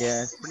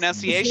 Yes.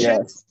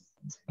 Pronunciation?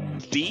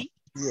 B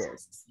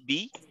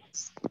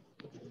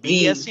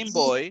as in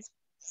boy.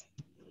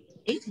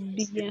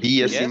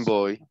 B as in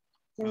boy.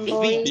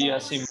 V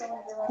as in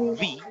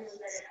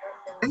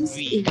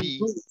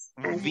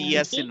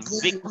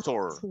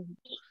Victor.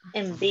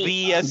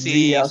 V as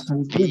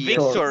in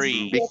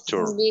victory.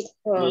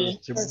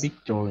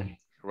 Victory.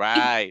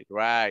 Right.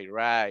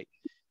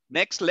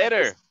 Next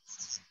letter.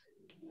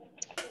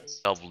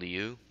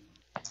 W.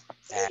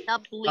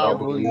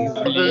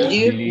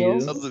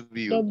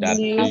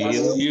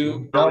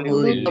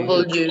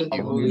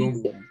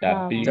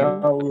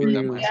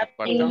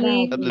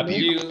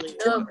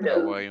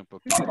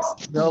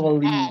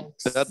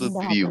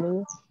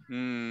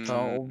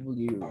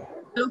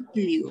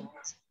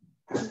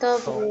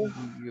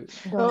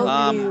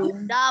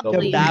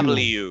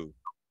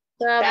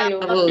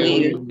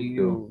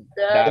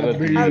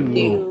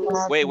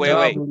 Wait.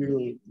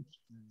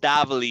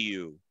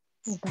 W.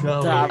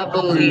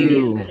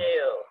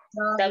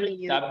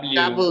 W. W.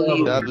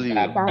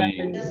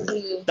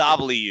 W.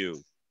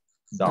 W.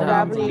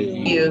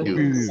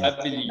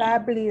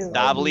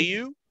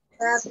 W.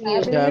 X.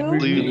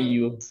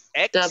 W.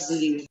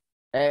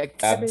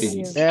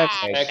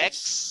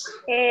 X.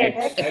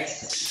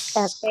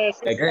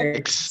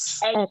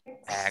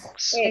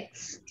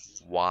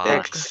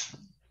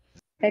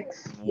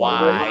 X, Y,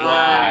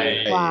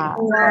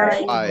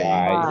 Y.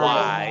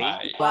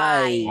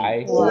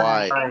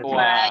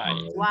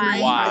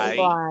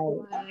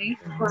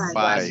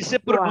 Así se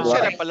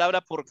pronuncia la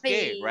palabra por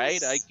qué,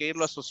 right? Hay que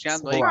irlo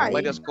asociando ahí con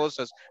varias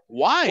cosas.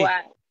 Why.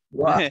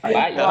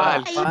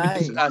 Cabal.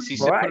 Entonces, así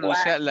se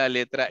pronuncia la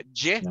letra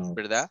Y,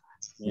 ¿verdad?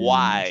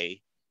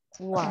 Why.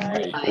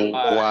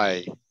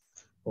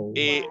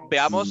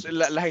 Veamos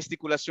la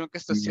gesticulación que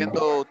está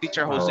haciendo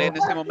Teacher José en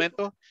este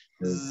momento.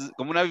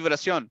 Como una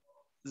vibración.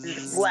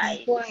 Esa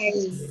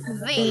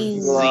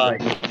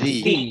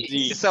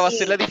va a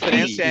ser la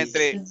diferencia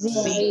entre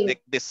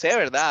de C,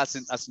 ¿verdad?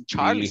 As in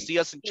Charlie, C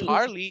as in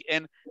Charlie,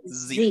 and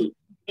Z.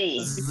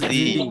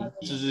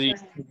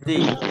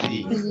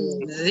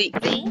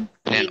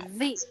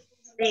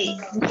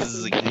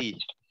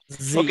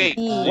 Okay,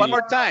 one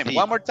more time.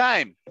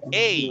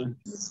 A.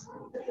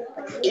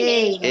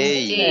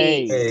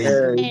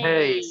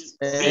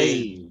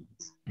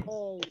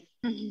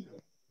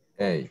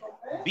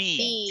 B.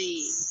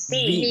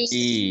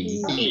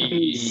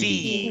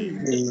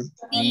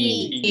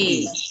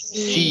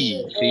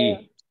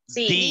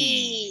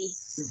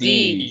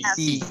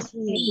 D.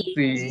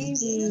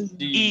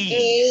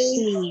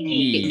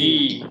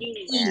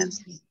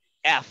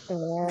 F.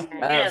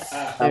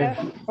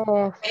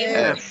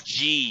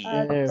 G.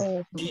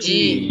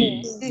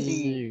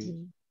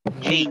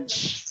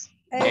 H.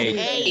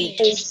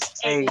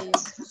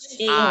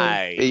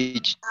 I.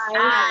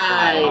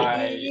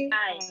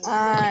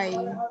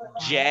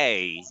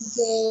 J.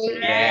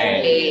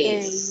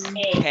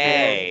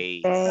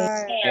 K.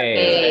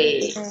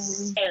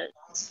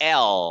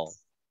 L.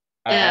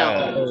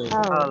 M.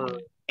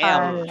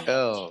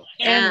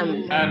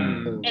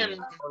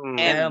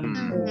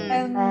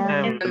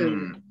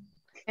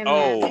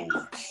 O.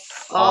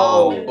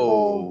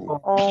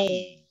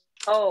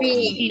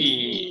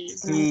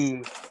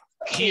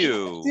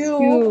 Q.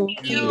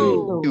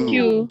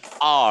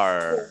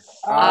 R.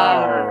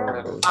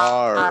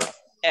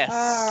 S.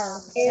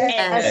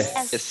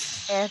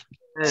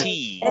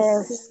 T.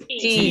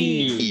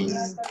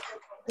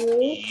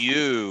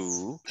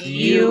 U.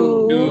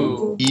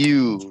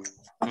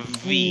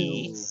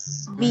 V.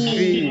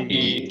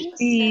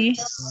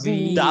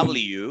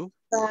 W.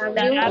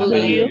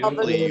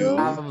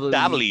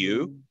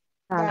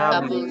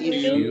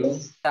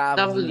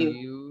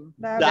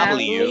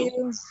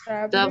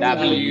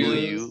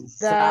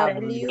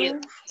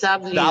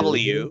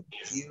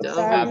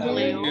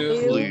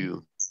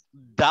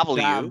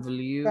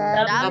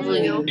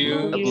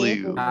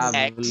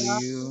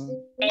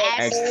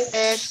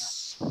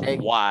 X.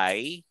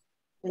 Y.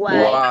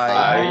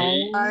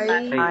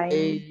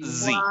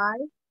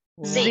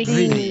 Z.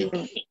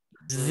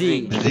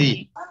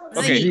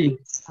 Okay,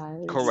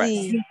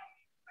 correct.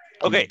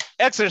 Okay,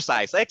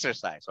 exercise.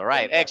 All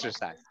right,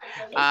 exercise.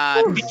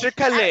 Teacher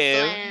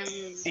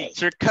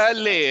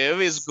Caleb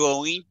is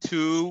going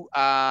to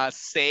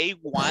say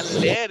one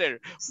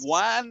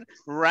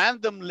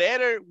random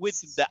letter with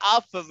the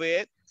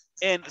alphabet,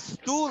 and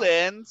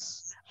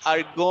students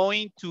are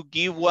going to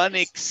give one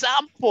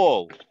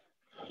example.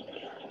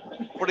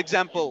 For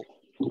example,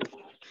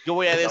 yo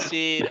voy a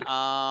decir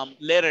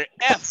letter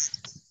F.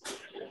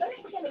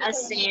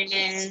 As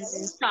in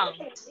song.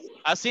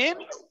 As in?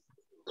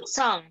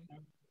 Song.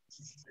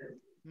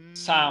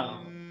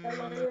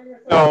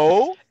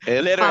 No.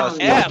 Letter As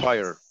in F.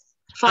 fire.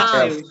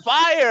 Fire.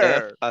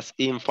 F as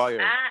in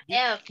fire.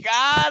 F.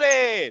 Got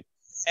it.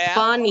 F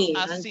Funny.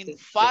 as in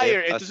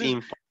fire. F as Entonces,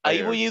 in fire.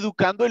 ahí voy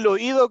educando el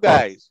oído,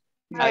 guys.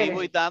 Ahí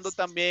voy dando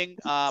también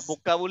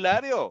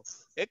vocabulario.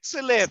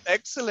 Excelente.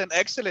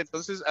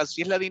 Entonces,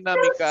 así es la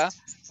dinámica.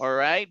 All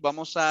right.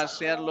 Vamos a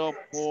hacerlo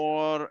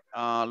por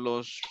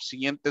los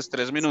siguientes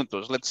 3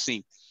 minutos. Let's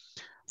see.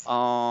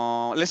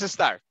 Let's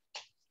start.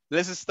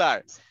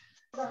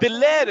 The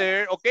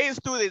letter, okay,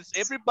 students,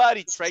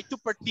 everybody try to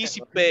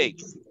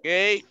participate,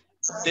 okay?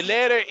 The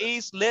letter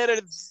is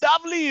letter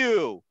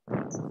W.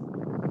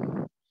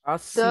 Y.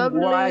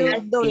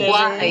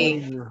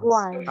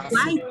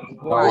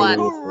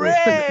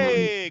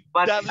 Correct.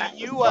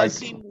 W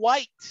as in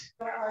white.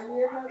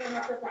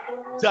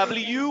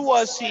 W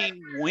as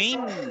in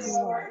wind.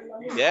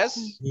 Yes?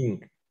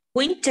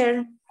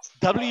 Winter.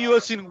 W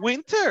as in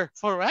winter.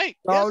 All right.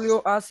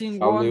 W as in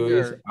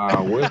wonder.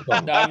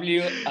 Welcome.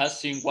 W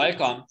as in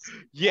welcome.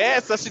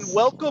 Yes, as in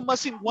welcome,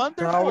 as in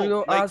wonderful.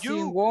 W like as you.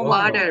 in woman.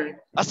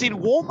 Water. As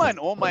in woman.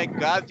 Oh my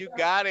God, you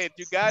got it.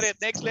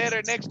 Next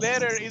letter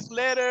is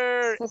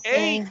letter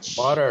H.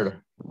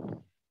 Water.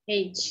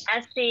 H.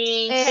 As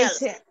in H.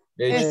 health.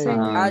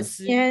 As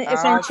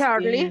in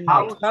Charlie.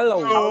 hello.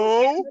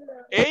 No.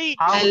 H.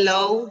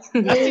 Hello. As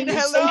in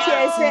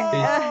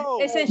hello.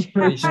 It's a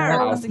H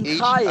hard. as in H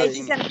high. as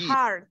It's in a heat.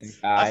 hard.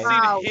 As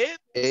in hit.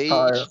 H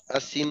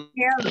as in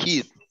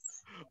heat.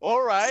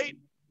 All right.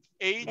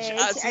 H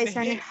as in It's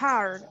a hit.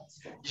 hard.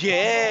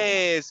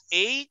 Yes.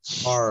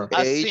 H Hard.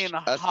 as H in as in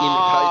high school.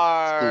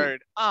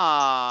 hard.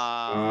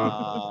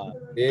 Ah.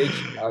 H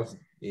as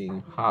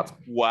in hot.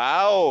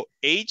 Wow.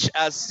 H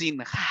as in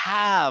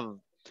have.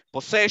 It's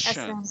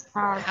Possession. a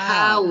hard.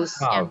 House.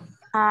 Have.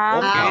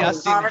 Okay,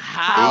 as in H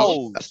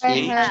house. as in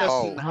H as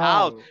in house.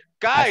 house.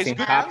 Guys, in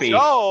good happy.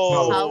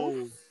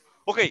 job.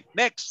 Okay,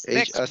 next,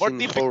 H as more in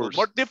difficult, horse.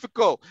 more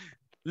difficult.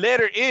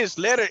 Letter is,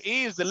 the letter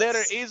is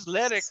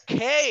letter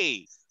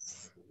K.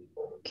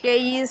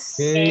 K is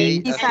K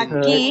is as a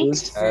in key.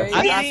 As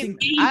As in,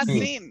 as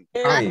in.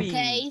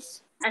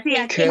 Case.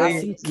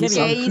 K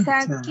is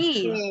a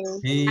key.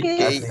 P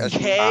K as in as in K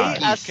key.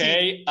 as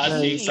K in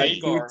as in key.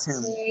 keyboard.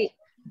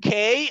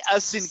 K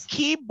as in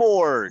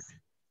keyboard.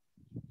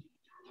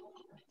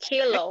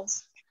 Kilo.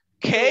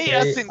 K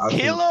as in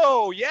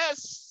kilo.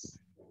 Yes.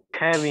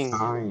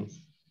 Kevin.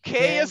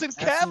 K as in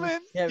Kevin.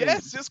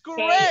 Yes, that's K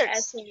correct.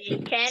 as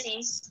in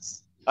Kenny.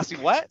 As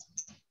in what?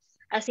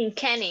 As in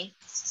Kenny.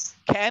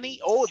 Kenny.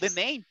 Oh, the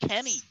name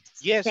Kenny.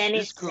 Yes, Kenny.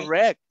 it's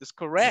correct. It's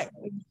correct.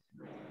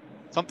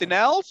 Something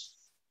else?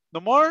 No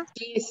more?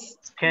 Kiss.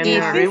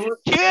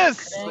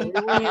 Kiss.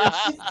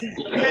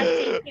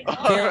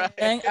 All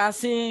right.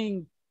 As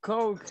in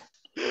Coke.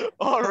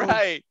 All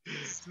right.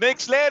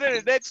 Next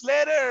letter. Next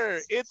letter.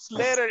 It's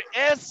letter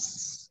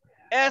S.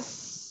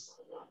 S.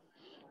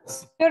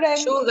 Sugar.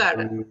 As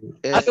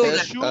in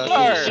S sugar. as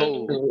in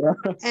soul.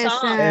 As in S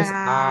song.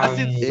 as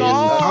in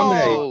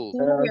soul.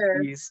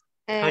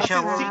 As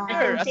in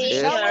singer. As in S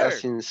singer.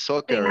 as in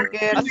soccer.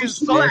 As in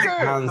soccer.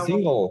 And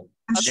single.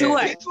 As in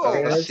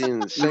single. As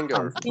in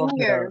singer.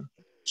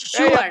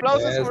 Hey,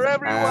 applauses for Yes,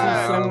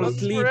 everyone.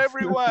 Applauses for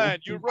everyone.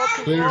 You rock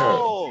and Clear.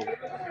 roll.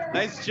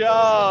 Nice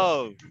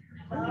job.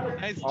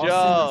 Nice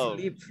job.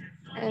 It's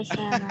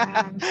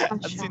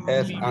As in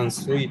S sleep. and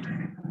sweet.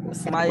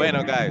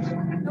 Bueno, guys.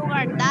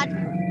 Sugar daddy.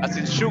 As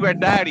in sugar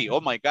daddy. Oh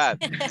my God.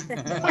 Oh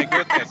my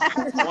goodness.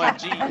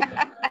 OMG.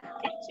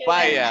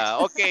 Vaya.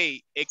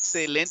 Ok.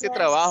 Excelente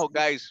trabajo,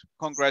 guys.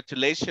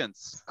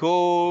 Congratulations.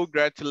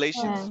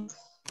 Congratulations.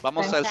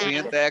 Vamos al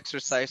siguiente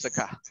exercise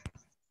acá.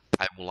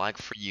 I would like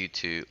for you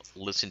to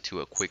listen to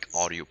a quick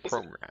audio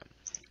program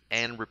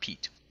and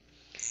repeat.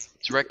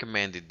 It's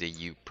recommended that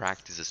you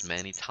practice as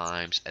many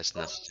times as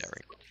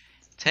necessary,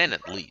 10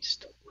 at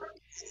least,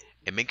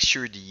 and make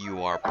sure that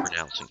you are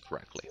pronouncing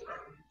correctly.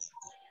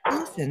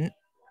 Listen.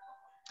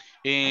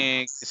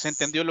 ¿Se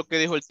entendió lo que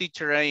dijo el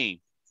teacher ahí?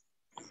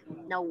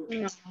 No.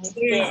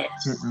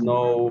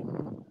 No.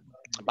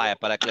 Vaya,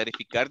 para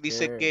clarificar,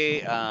 dice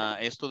que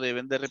esto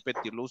deben de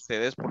repetirlo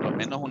ustedes por lo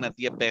menos unas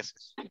 10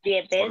 veces.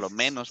 10 veces. Por lo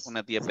menos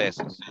unas 10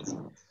 veces.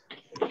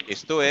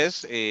 Esto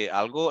es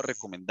algo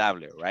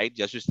recomendable, right?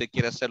 Ya si usted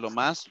quiere hacerlo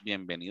más,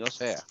 bienvenido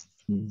sea.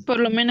 por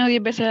lo menos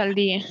 10 veces al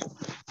día.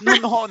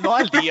 No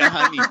al día,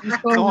 Hani.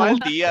 No al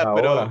día,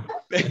 pero Ahora.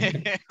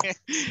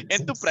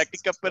 en tu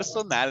práctica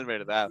personal,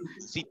 ¿verdad?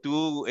 Si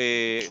tú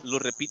lo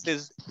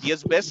repites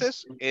 10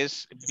 veces,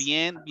 es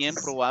bien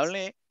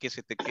probable que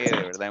se te quede,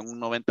 ¿verdad? En un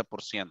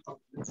 90%.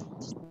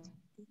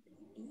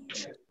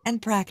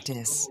 And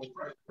practice.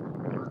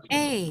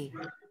 A.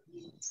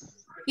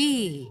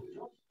 B.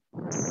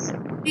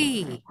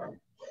 C.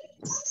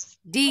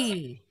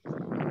 D.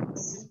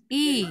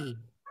 E.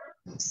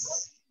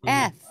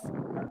 F.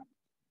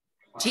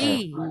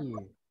 G.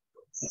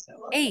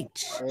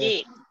 H.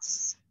 G.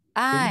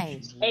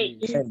 I.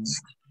 H.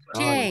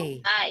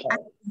 J. I.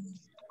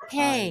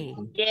 K.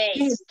 J.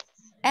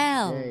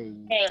 L. L.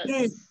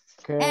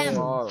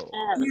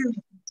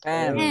 M.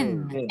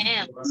 N.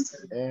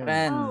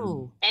 M.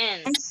 O.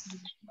 N.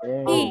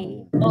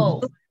 P.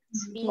 O.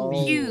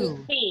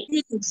 Q.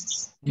 P.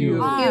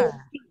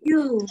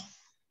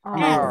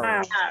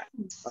 R.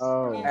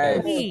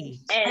 R.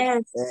 T.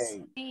 S.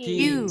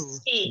 U.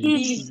 T.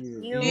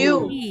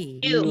 U.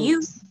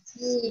 U.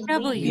 W.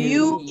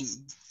 W.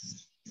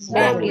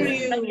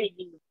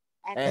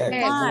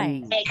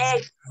 Y.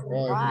 X.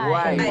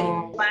 Y.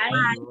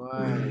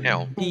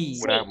 Now,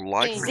 what I would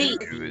like for you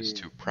to do is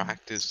to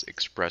practice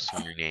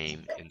expressing your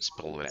name and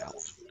spell it out.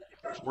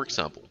 For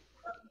example,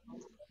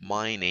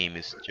 my name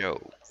is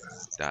Joe.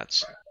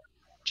 That's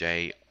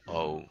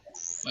J-O-E.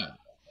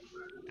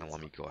 Now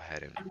let me go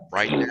ahead and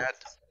write that.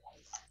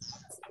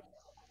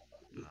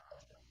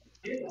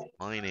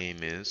 My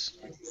name is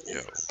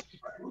Joe.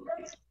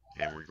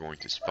 And we're going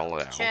to spell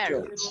it out.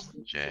 It's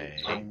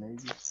J.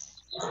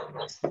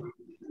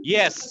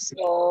 Yes.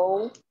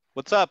 O.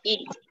 What's up?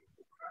 E.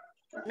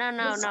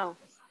 No.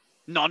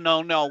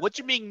 No. What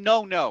you mean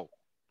no? No.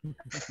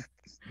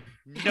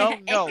 Es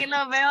que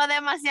lo veo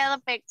demasiado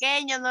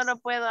pequeño, no lo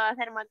puedo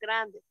hacer más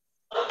grande.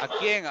 ¿A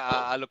quién?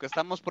 A lo que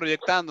estamos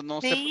proyectando.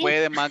 No se Sí.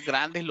 puede más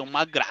grande, es lo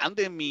más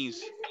grande,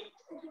 mis.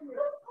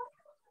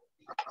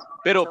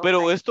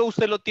 Pero esto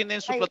usted lo tiene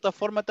en su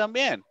plataforma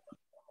también.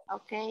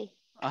 Ok.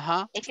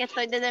 Ajá. Es que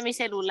estoy desde mi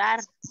celular.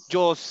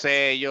 Yo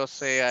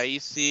sé, ahí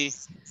sí,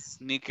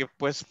 ni que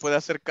pues pueda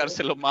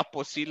acercarse lo más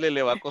posible,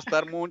 le va a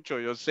costar mucho,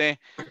 yo sé,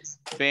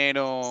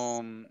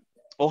 pero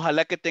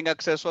ojalá que tenga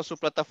acceso a su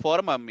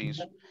plataforma,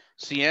 Miss.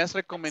 Si es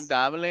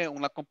recomendable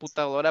una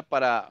computadora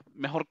para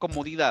mejor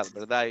comodidad,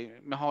 ¿verdad? Y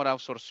mejor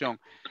absorción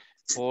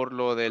por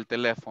lo del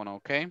teléfono,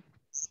 ¿ok?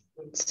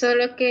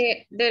 Solo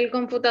que del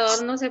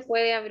computador no se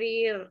puede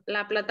abrir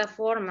la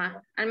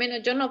plataforma. Al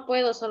menos yo no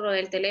puedo solo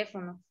del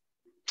teléfono.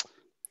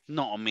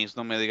 No, Miss,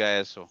 no me diga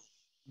eso.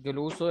 Yo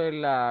lo uso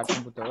en la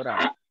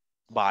computadora.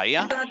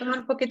 Vaya. Voy a tomar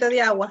un poquito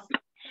de agua.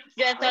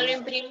 Yo esto lo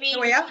imprimí.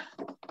 Voy a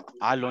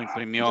Ah, lo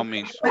imprimió,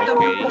 Miss. tomar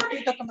un Ok.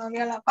 poquito que me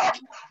había lavado.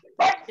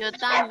 Yo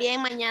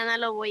también mañana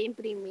lo voy a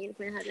imprimir,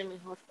 fíjate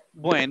mejor.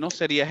 Bueno,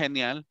 sería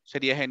genial,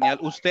 sería genial.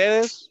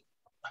 Ustedes,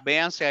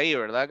 véanse ahí,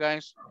 ¿verdad,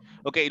 guys?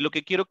 Ok, lo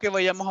que quiero que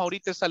vayamos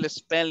ahorita es al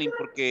spelling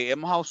porque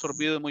hemos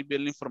absorbido muy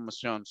bien la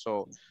información.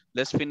 So,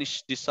 let's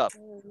finish this up.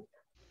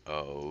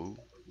 Oh.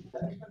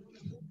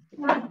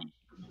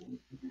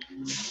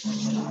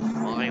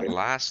 My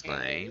last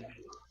name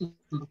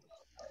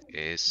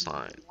is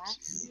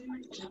Science.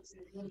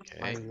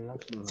 Okay.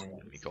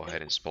 Let me go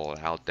ahead and spell it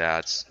out.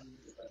 That's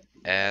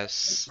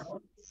S-A-E-N-Z.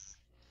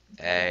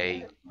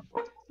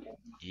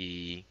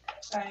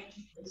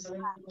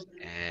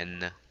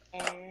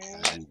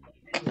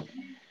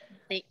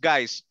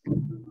 Guys,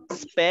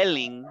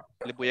 spelling,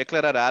 les voy a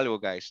aclarar algo,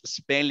 guys.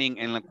 Spelling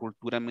en la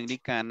cultura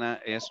americana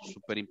es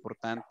súper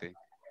importante.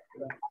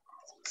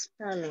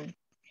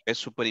 Es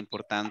súper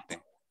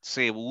importante.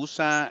 Se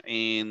usa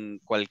en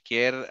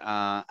cualquier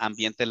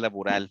ambiente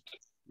laboral,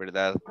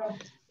 ¿verdad?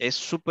 Es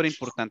súper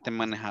importante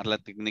manejar la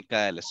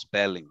técnica del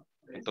spelling.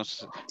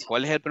 Entonces,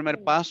 ¿cuál es el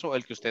primer paso?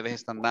 El que ustedes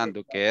están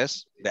dando, que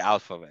es the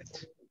alphabet,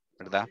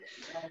 ¿verdad?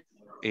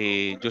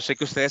 Yo sé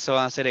que ustedes se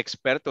van a hacer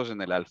expertos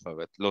en el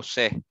alfabet, lo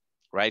sé,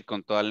 right?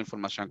 Con toda la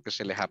información que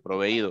se les ha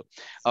proveído.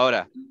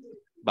 Ahora,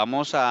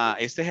 vamos a,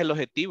 este es el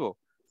objetivo.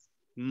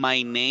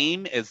 My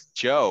name is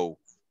Joe,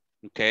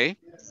 ¿ok?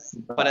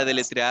 Para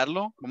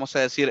deletrearlo, vamos a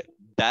decir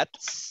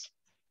that's,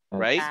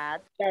 right?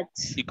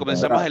 Y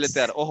comenzamos a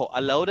deletrear. Ojo, a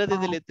la hora de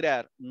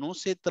deletrear, no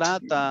se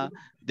trata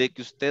de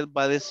que usted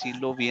va a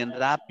decirlo bien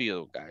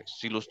rápido, guys.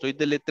 Si lo estoy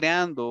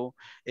deletreando,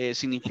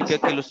 significa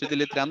que lo estoy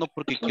deletreando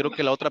porque quiero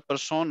que la otra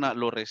persona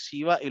lo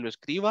reciba y lo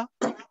escriba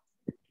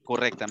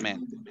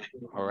correctamente.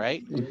 All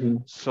right?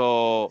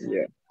 So,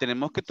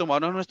 tenemos que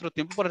tomarnos nuestro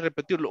tiempo para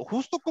repetirlo,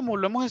 justo como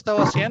lo hemos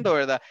estado haciendo,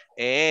 ¿verdad?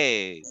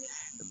 B.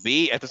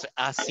 Entonces,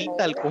 así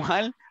tal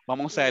cual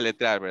vamos a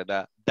deletrear,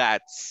 ¿verdad?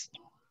 That's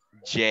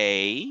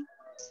J.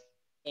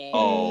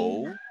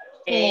 O.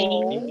 E.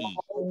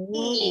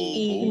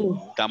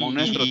 Damos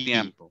nuestro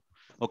tiempo.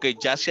 Ok,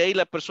 ya si ahí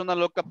la persona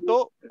lo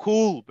captó,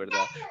 cool,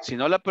 ¿verdad? Si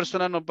no, la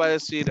persona nos va a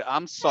decir,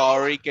 I'm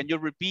sorry, can you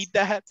repeat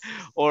that?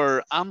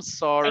 Or I'm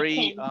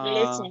sorry,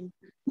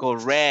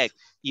 correct.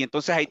 Y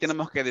entonces ahí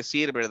tenemos que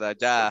decir, ¿verdad?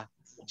 Ya,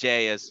 J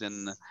es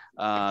en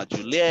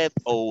Juliet,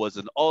 O es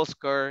en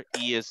Oscar,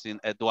 E es en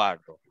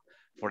Eduardo,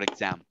 por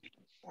ejemplo.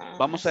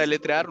 Vamos a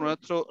deletrear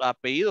nuestro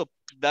apellido.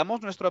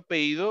 Damos nuestro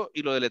apellido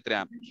y lo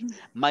deletreamos.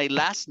 My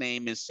last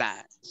name is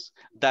Sanz.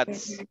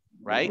 That's,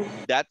 right?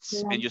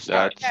 That's, and you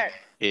start.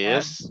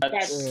 S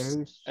I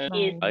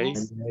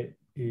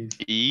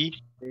E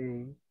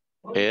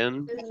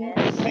N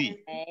Z.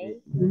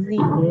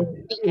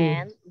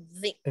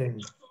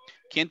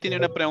 ¿Quién tiene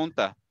una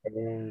pregunta?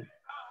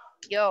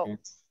 Yo.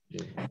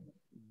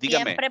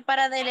 Dígame. Siempre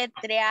para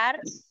deletrear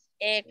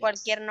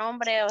cualquier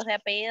nombre o sea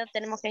apellido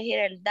tenemos que decir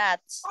el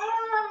that's.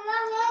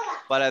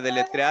 Para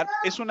deletrear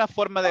es una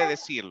forma de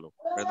decirlo,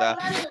 ¿verdad?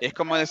 Es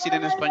como decir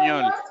en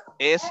español,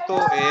 esto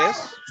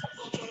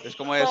es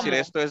como decir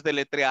esto es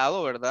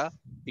deletreado, ¿verdad?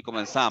 Y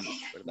comenzamos,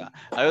 ¿verdad?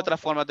 Hay otras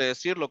formas de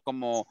decirlo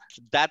como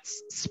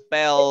that's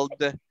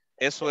spelled,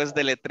 eso es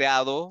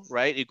deletreado,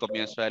 right? Y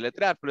comienzo a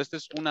deletrear, pero esta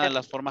es una de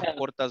las formas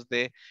cortas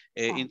de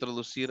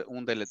introducir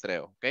un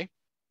deletreo, ¿ok?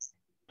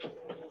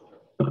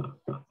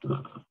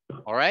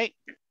 All right.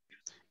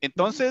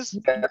 Entonces,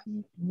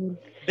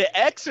 the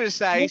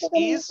exercise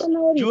is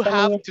you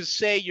have to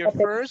say your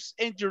first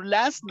and your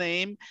last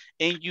name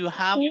and you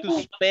have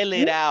to spell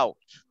it out.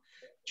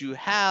 You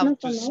have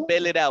to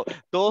spell it out.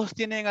 Todos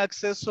tienen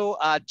acceso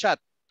a chat.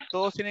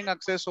 Todos tienen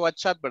acceso a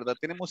chat, ¿verdad?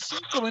 Tenemos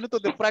 5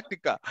 minutos de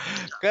práctica.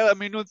 Cada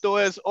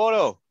minuto es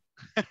oro.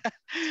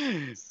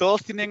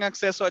 Todos tienen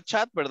acceso a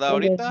chat, ¿verdad?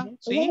 Ahorita,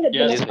 ¿sí?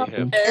 Yes,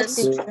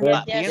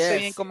 Fíjense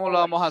bien cómo lo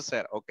vamos a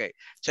hacer. Ok,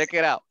 check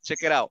it out,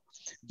 check it out.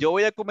 Yo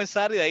voy a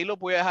comenzar y de ahí lo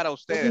voy a dejar a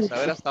ustedes, a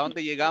ver hasta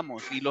dónde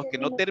llegamos. Y los que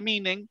no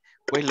terminen,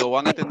 pues lo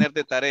van a tener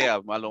de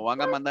tarea, lo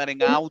van a mandar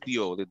en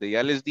audio, desde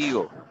ya les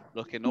digo.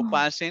 Los que no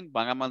pasen,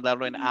 van a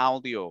mandarlo en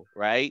audio,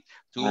 right?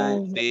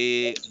 To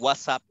the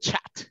WhatsApp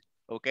chat,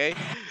 ok?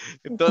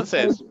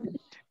 Entonces,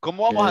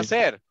 ¿cómo vamos a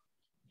hacer?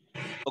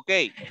 Ok,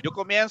 yo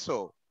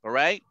comienzo, all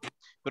right?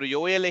 Pero yo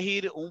voy a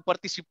elegir un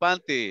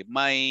participante.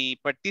 My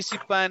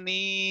participant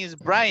is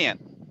Brian.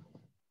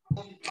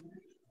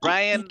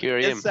 Brian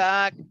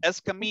Isaac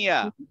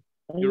Escamilla.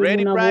 You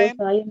ready, Brian?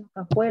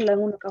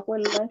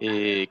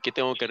 ¿Qué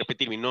tengo que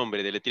repetir? Mi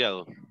nombre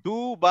deletreado.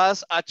 Tú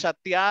vas a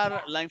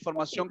chatear la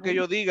información que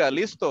yo diga,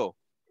 ¿listo?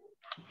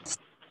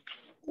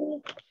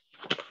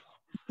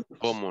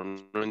 ¿Cómo?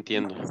 No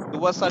entiendo. Tú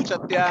vas a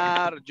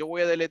chatear, yo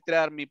voy a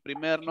deletrear mi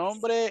primer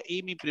nombre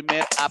y mi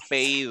primer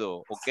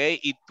apellido, ¿ok?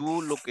 Y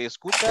tú lo que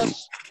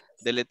escuchas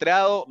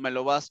deletreado me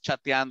lo vas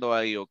chateando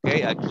ahí, ¿ok?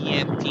 Aquí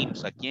en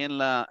Teams, aquí en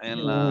la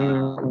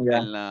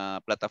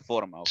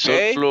plataforma, ¿ok?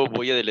 Solo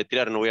voy a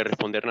deletrear, no voy a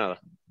responder nada.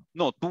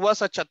 No, tú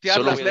vas a chatear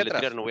Solo las voy a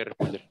letras. deletrear, no voy a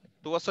responder.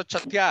 Tú vas a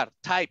chatear,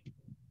 type.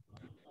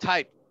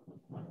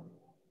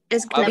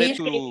 Escribir. Abre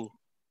tu...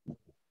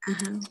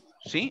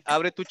 ¿Sí?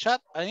 Abre tu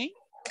chat ahí.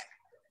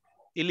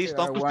 Y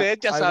listo, aunque ustedes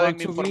ya saben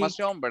mi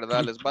información,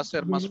 ¿verdad? Les va a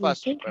ser más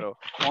fácil, pero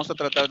vamos a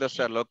tratar de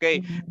hacerlo, ¿ok?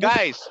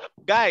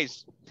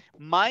 Guys,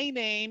 my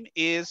name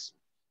is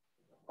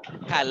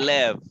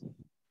Caleb,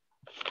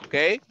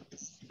 ¿ok?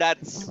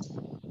 That's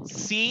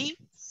C-A-L-E-B.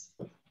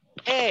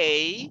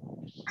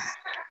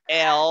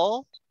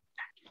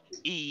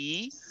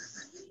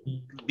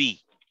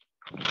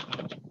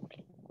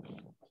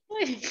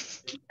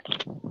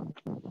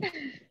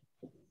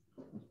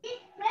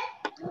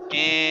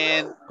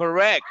 And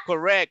correct,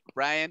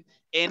 Brian.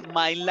 And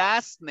my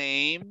last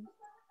name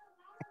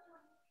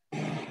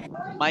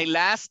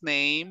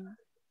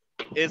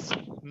is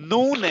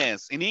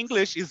Nunes. In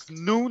English is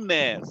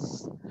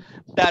Nunes.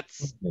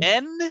 That's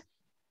N-U-N-E-Z.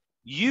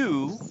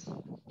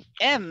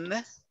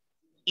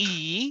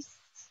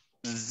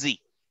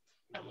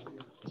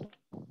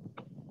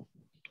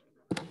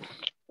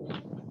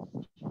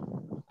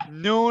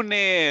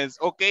 Nunes.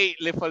 Ok,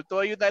 le faltó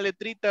ahí una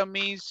letrita,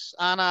 Miss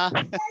Ana.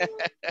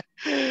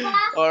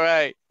 All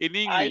right, in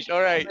English.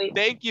 All right.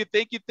 Thank you.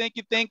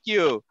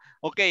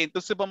 Ok,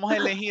 entonces vamos a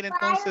elegir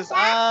entonces.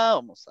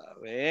 Vamos a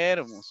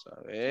ver.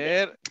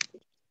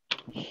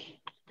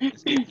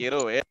 Es que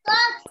quiero ver.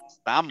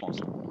 Estamos.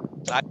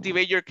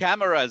 Activate your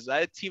cameras.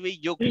 Activate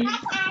your...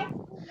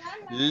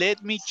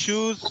 Let me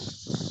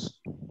choose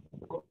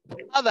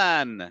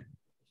Adan.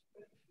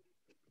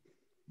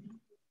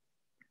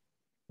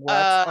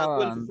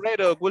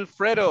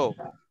 Wilfredo.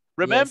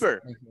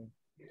 Remember, Yes.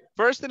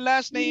 first and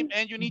last name,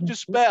 and you need to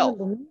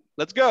spell.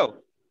 Let's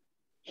go.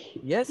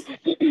 Yes.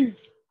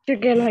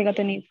 Que los haya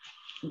tenido.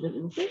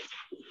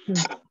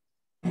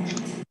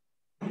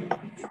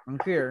 I'm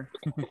here.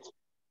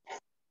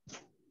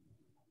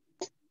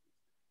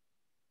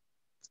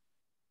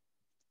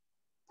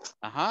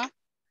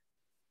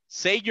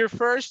 Say your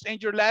first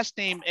and your last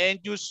name, and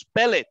you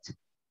spell it.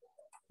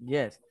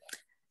 Yes.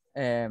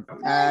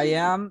 I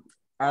am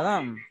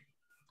Adam.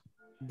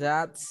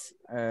 That's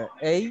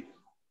A-D-A-N.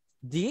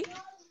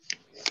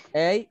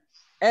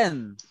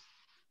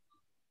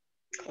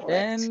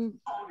 And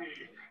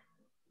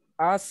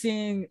as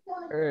in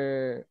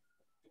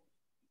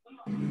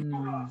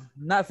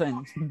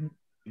nothing.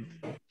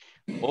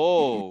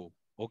 Oh,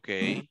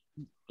 okay.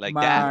 Like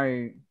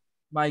that.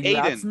 My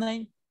last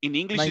name. In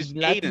English is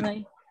Aiden.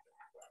 Name.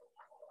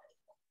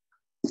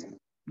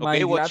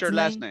 Okay, what's your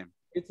last name?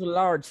 It's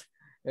large.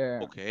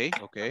 Okay.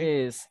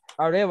 Is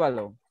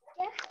Arevalo.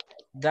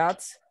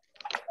 That's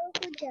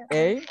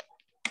A-R-E-V.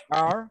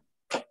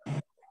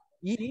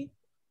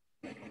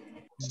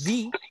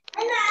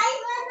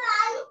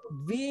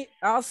 V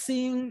as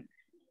in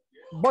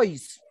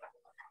voice.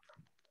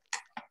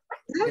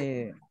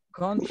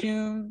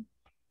 Continue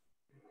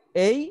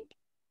A-L-O.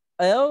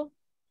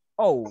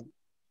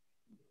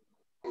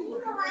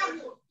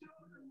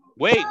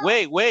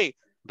 Wait.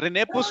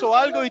 René puso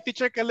algo y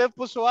Teacher Caleb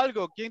puso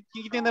algo. ¿Quién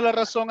tiene la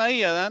razón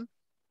ahí, Adán?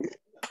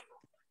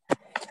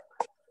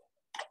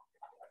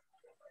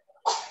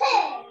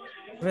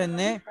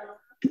 René.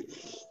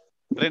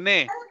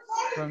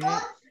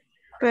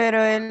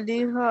 Pero él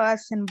dijo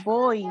as in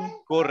boy.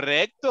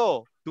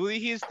 Correcto. Tú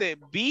dijiste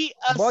be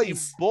as in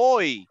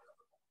boy.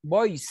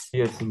 Boys.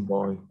 Yes,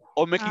 boy.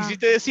 ¿O me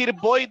quisiste decir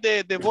boy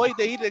de boy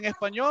de ir en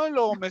español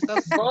o me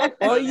estás...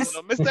 Boys.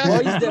 No me estás...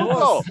 Boys de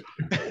voz.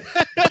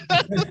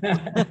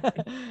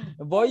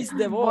 Boys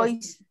de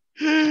voz.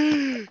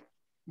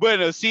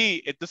 Bueno,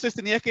 sí. Entonces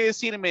tenías que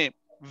decirme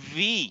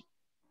V.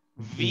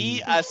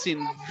 V as in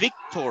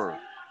Victor.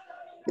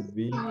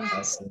 V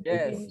as in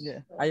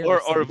yes.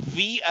 Or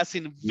V as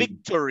in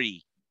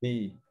victory.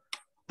 V.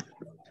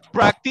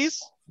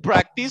 Practice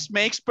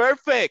makes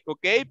perfect,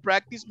 ¿ok?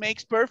 Practice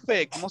makes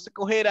perfect. Vamos a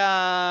coger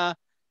a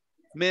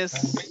Miss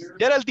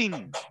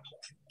Geraldine.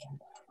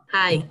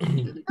 Hi.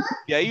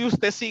 Y ahí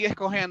usted sigue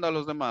escogiendo a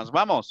los demás.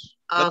 Vamos.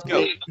 Let's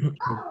go.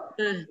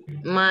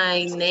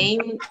 My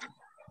name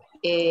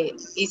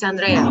is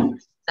Andrea.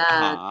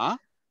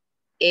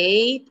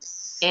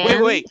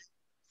 Wait.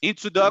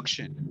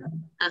 Introduction.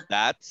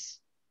 That's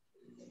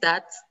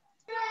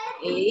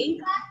A-N-D-R-E-A.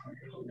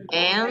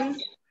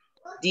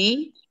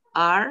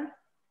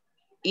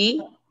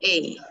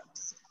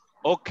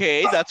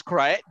 Okay, that's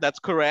correct.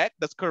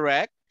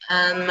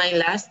 And my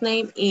last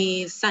name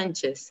is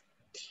Sanchez.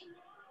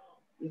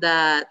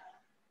 That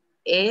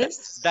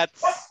is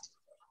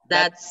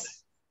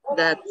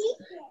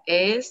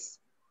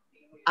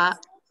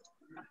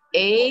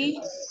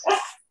A,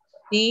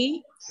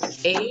 C,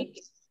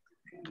 H,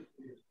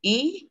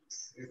 E,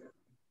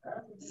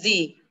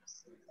 Z.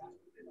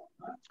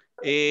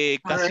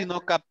 Casi no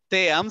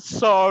capté. I'm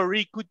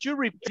sorry. Could you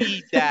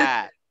repeat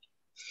that?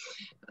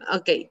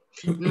 Okay.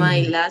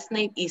 My last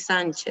name is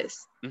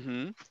Sanchez.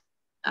 Mm-hmm.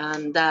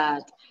 And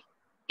that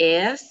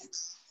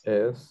S,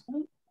 Es.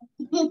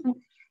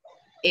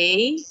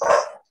 A,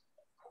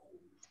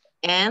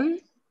 N,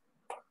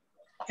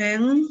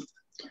 N,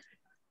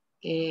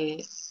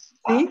 C,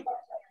 C,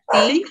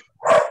 C,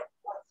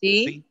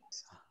 Sí.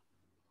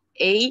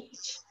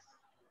 H,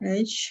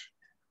 H,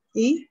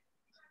 E,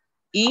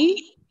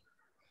 E,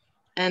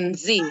 and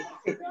Z.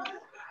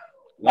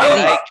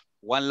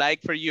 One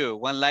like for you.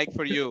 One like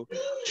for you.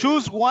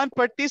 Choose one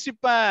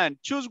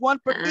participant. Choose one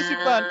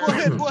participant. Go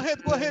ahead, go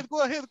ahead, go ahead,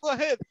 go ahead, go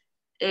ahead.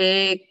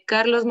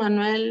 Carlos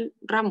Manuel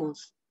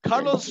Ramos.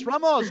 Carlos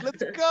Ramos,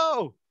 let's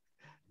go.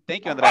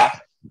 Thank you,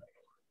 Andrea.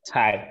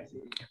 Hi,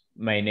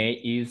 my name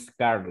is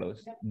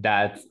Carlos.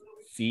 That's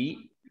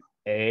C-A-R-L-O-S.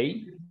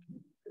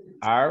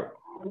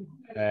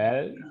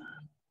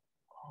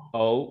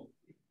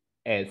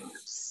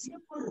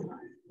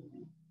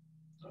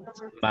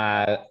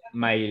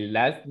 My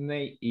last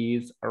name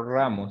is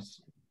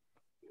Ramos.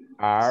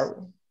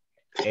 R-A-M.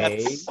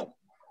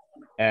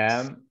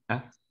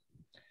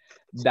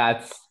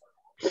 That's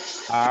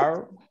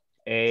R-A-M-O-S.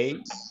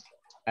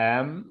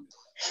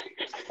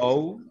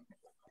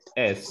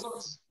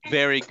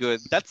 Very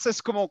good. That's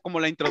es como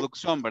la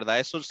introducción, ¿verdad?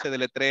 Eso se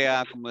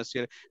deletrea, como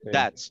decir,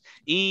 that's.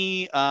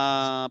 Y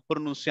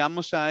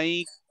pronunciamos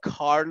ahí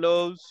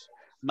Carlos.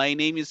 My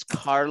name is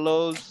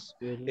Carlos.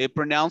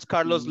 Pronounce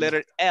Carlos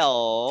letter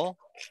L.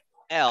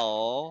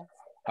 L.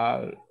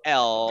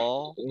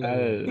 L.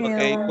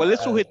 Okay. ¿Cuál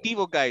es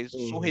subjetivo, guys?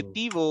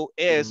 Subjetivo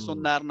es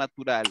sonar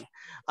natural.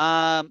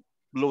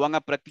 Lo van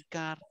a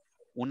practicar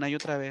una y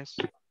otra vez,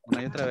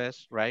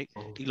 right?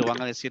 Y lo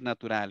van a decir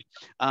natural.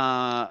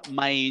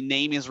 My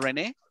name is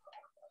René.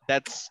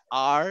 That's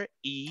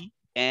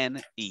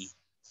R-E-N-E.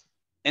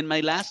 And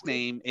my last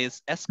name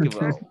is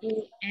Esquivel.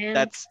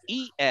 That's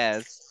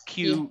E-S-Q-U-I-V-E-L.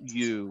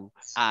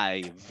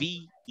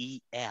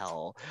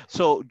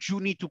 So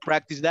you need to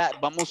practice that.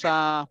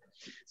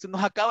 Se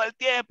nos acaba el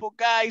tiempo,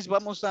 guys.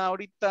 Vamos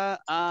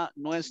ahorita a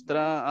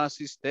nuestra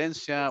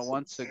asistencia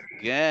once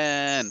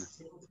again.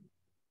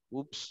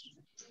 Oops.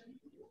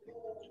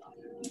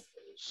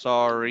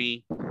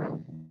 Sorry.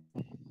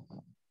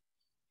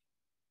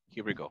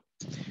 Here we go.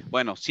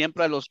 Bueno,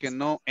 siempre a los que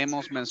no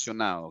hemos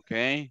mencionado, ¿ok?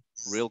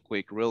 Real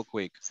quick, real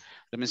quick.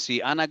 Let me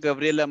see. Ana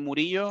Gabriela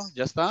Murillo,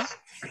 ¿ya está?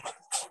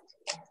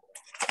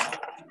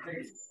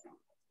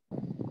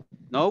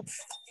 Nope.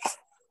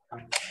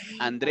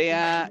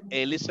 Andrea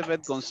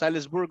Elizabeth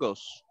González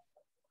Burgos.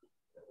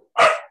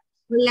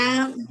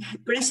 Hola,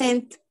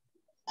 present.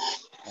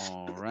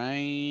 All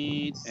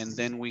right. And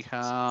then we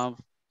have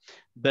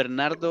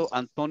Bernardo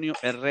Antonio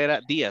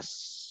Herrera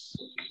Díaz.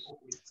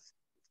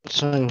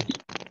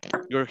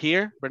 You're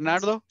here,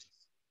 Bernardo?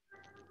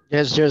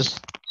 Yes, yes.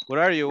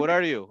 Where are you? Where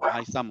are you?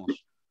 Ahí estamos.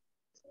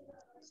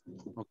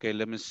 Okay,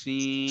 let me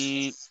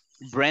see.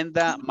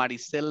 Brenda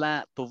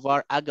Marisela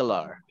Tovar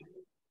Aguilar.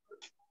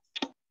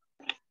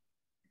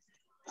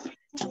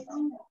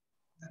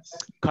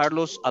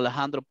 Carlos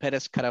Alejandro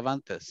Pérez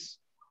Caravantes.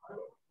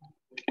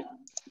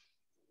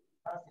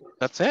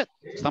 That's it.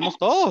 Estamos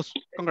todos.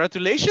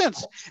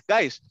 Congratulations.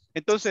 Guys,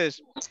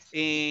 entonces,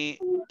 ¿qué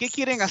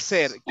quieren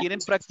hacer? ¿Quieren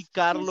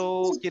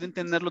practicarlo? ¿Quieren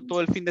tenerlo todo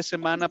el fin de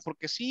semana?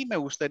 Porque sí, me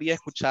gustaría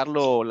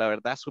escucharlo, la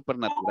verdad, súper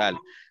natural,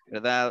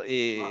 ¿verdad?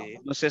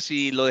 No sé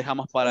si lo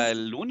dejamos para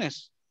el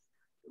lunes.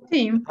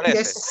 Sí,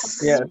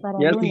 Yes.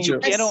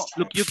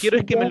 Lo que yo quiero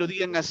es que me lo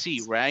digan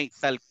así, right?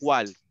 Tal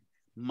cual.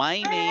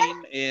 My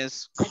name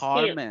is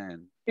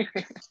Carmen,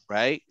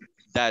 right?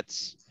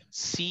 That's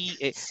sí.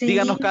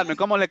 Díganos, Carmen,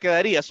 ¿cómo le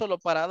quedaría? Solo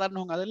para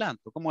darnos un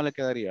adelanto. ¿Cómo le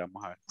quedaría?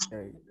 Vamos a ver.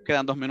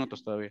 Quedan 2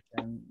 minutos todavía.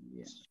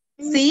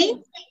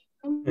 Sí.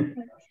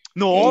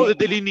 No,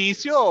 desde el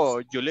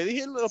inicio. Yo le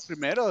dije lo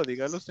primero.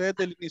 Díganlo ustedes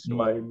desde el inicio.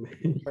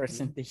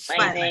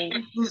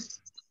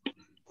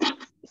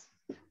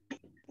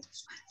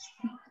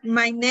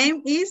 My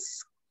name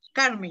is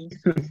Carmen.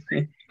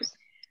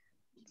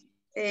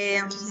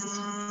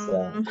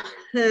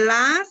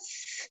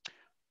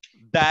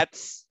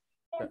 That's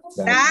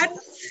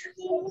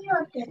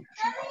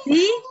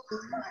C-A-R-M-E-N.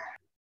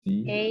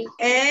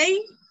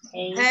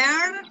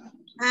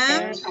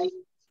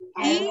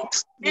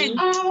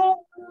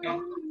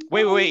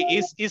 Wait.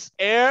 Is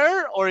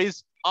air or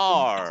is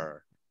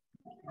R?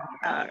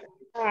 R.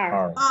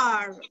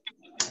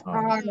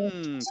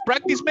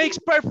 Practice makes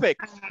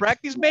perfect.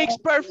 Practice makes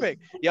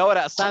perfect. Y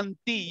ahora,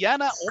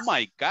 Santillana. Oh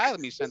my God,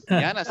 mi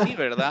Santillana, sí,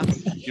 ¿verdad?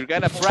 You're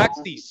gonna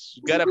practice.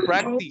 You gotta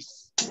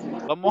practice.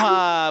 Vamos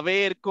a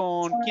ver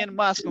con quién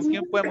más, con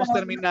quién podemos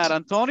terminar.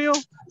 Antonio.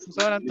 ¿Vamos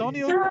a ver,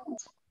 Antonio?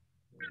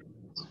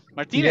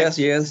 Martínez.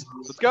 Yes.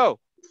 Let's go.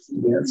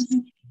 Yes.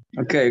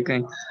 Okay.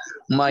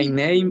 My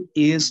name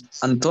is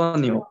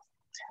Antonio.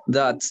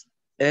 That's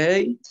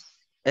A-N-T-O-N-I-O.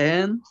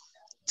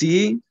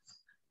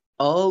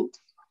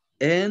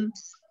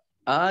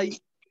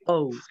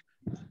 I-O.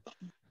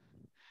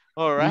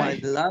 All My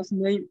right. last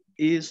name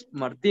is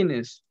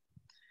Martinez.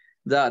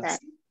 That's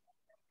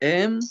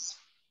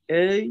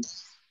M-A-R-T-I-N-E-Z.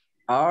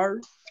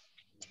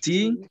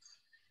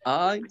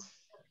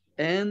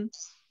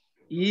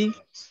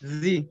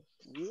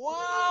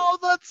 Wow,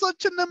 that's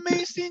such an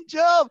amazing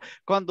job.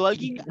 Cuando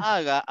alguien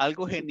haga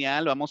algo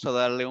genial, vamos a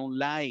darle un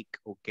like,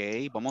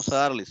 ¿ok? Vamos a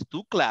darles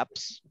 2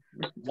 claps.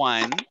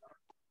 1,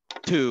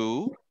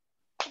 2,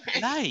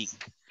 like.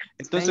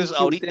 Entonces, Thank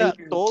you, ahorita thank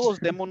you. todos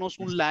démonos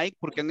un like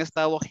porque han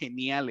estado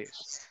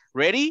geniales.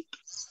 Ready?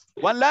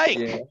 1 like.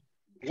 Yeah.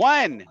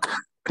 1,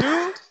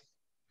 2,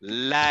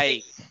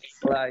 like.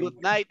 Like. Good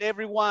night,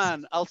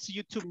 everyone. I'll see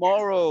you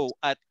tomorrow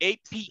at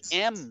 8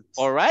 p.m.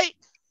 All right?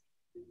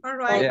 All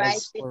right.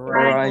 Yes. Bye. All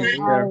right.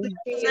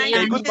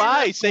 Say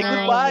goodbye. Say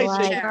goodbye.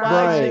 Say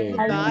goodbye. Say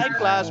good night,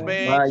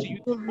 classmates. Bye. See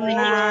you Good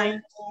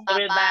night,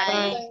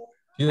 everybody.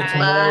 See you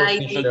tomorrow, Bye,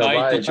 teacher.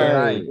 Bye,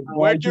 teacher.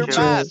 Wear your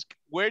mask.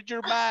 Wear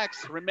your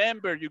mask.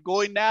 Remember, you're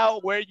going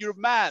out, wear your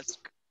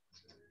mask.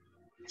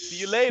 See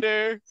you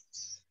later.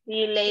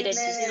 See you later.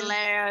 See you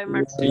later.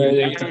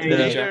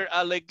 Later,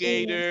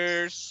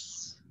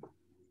 alligators.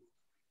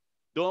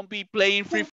 Don't be playing free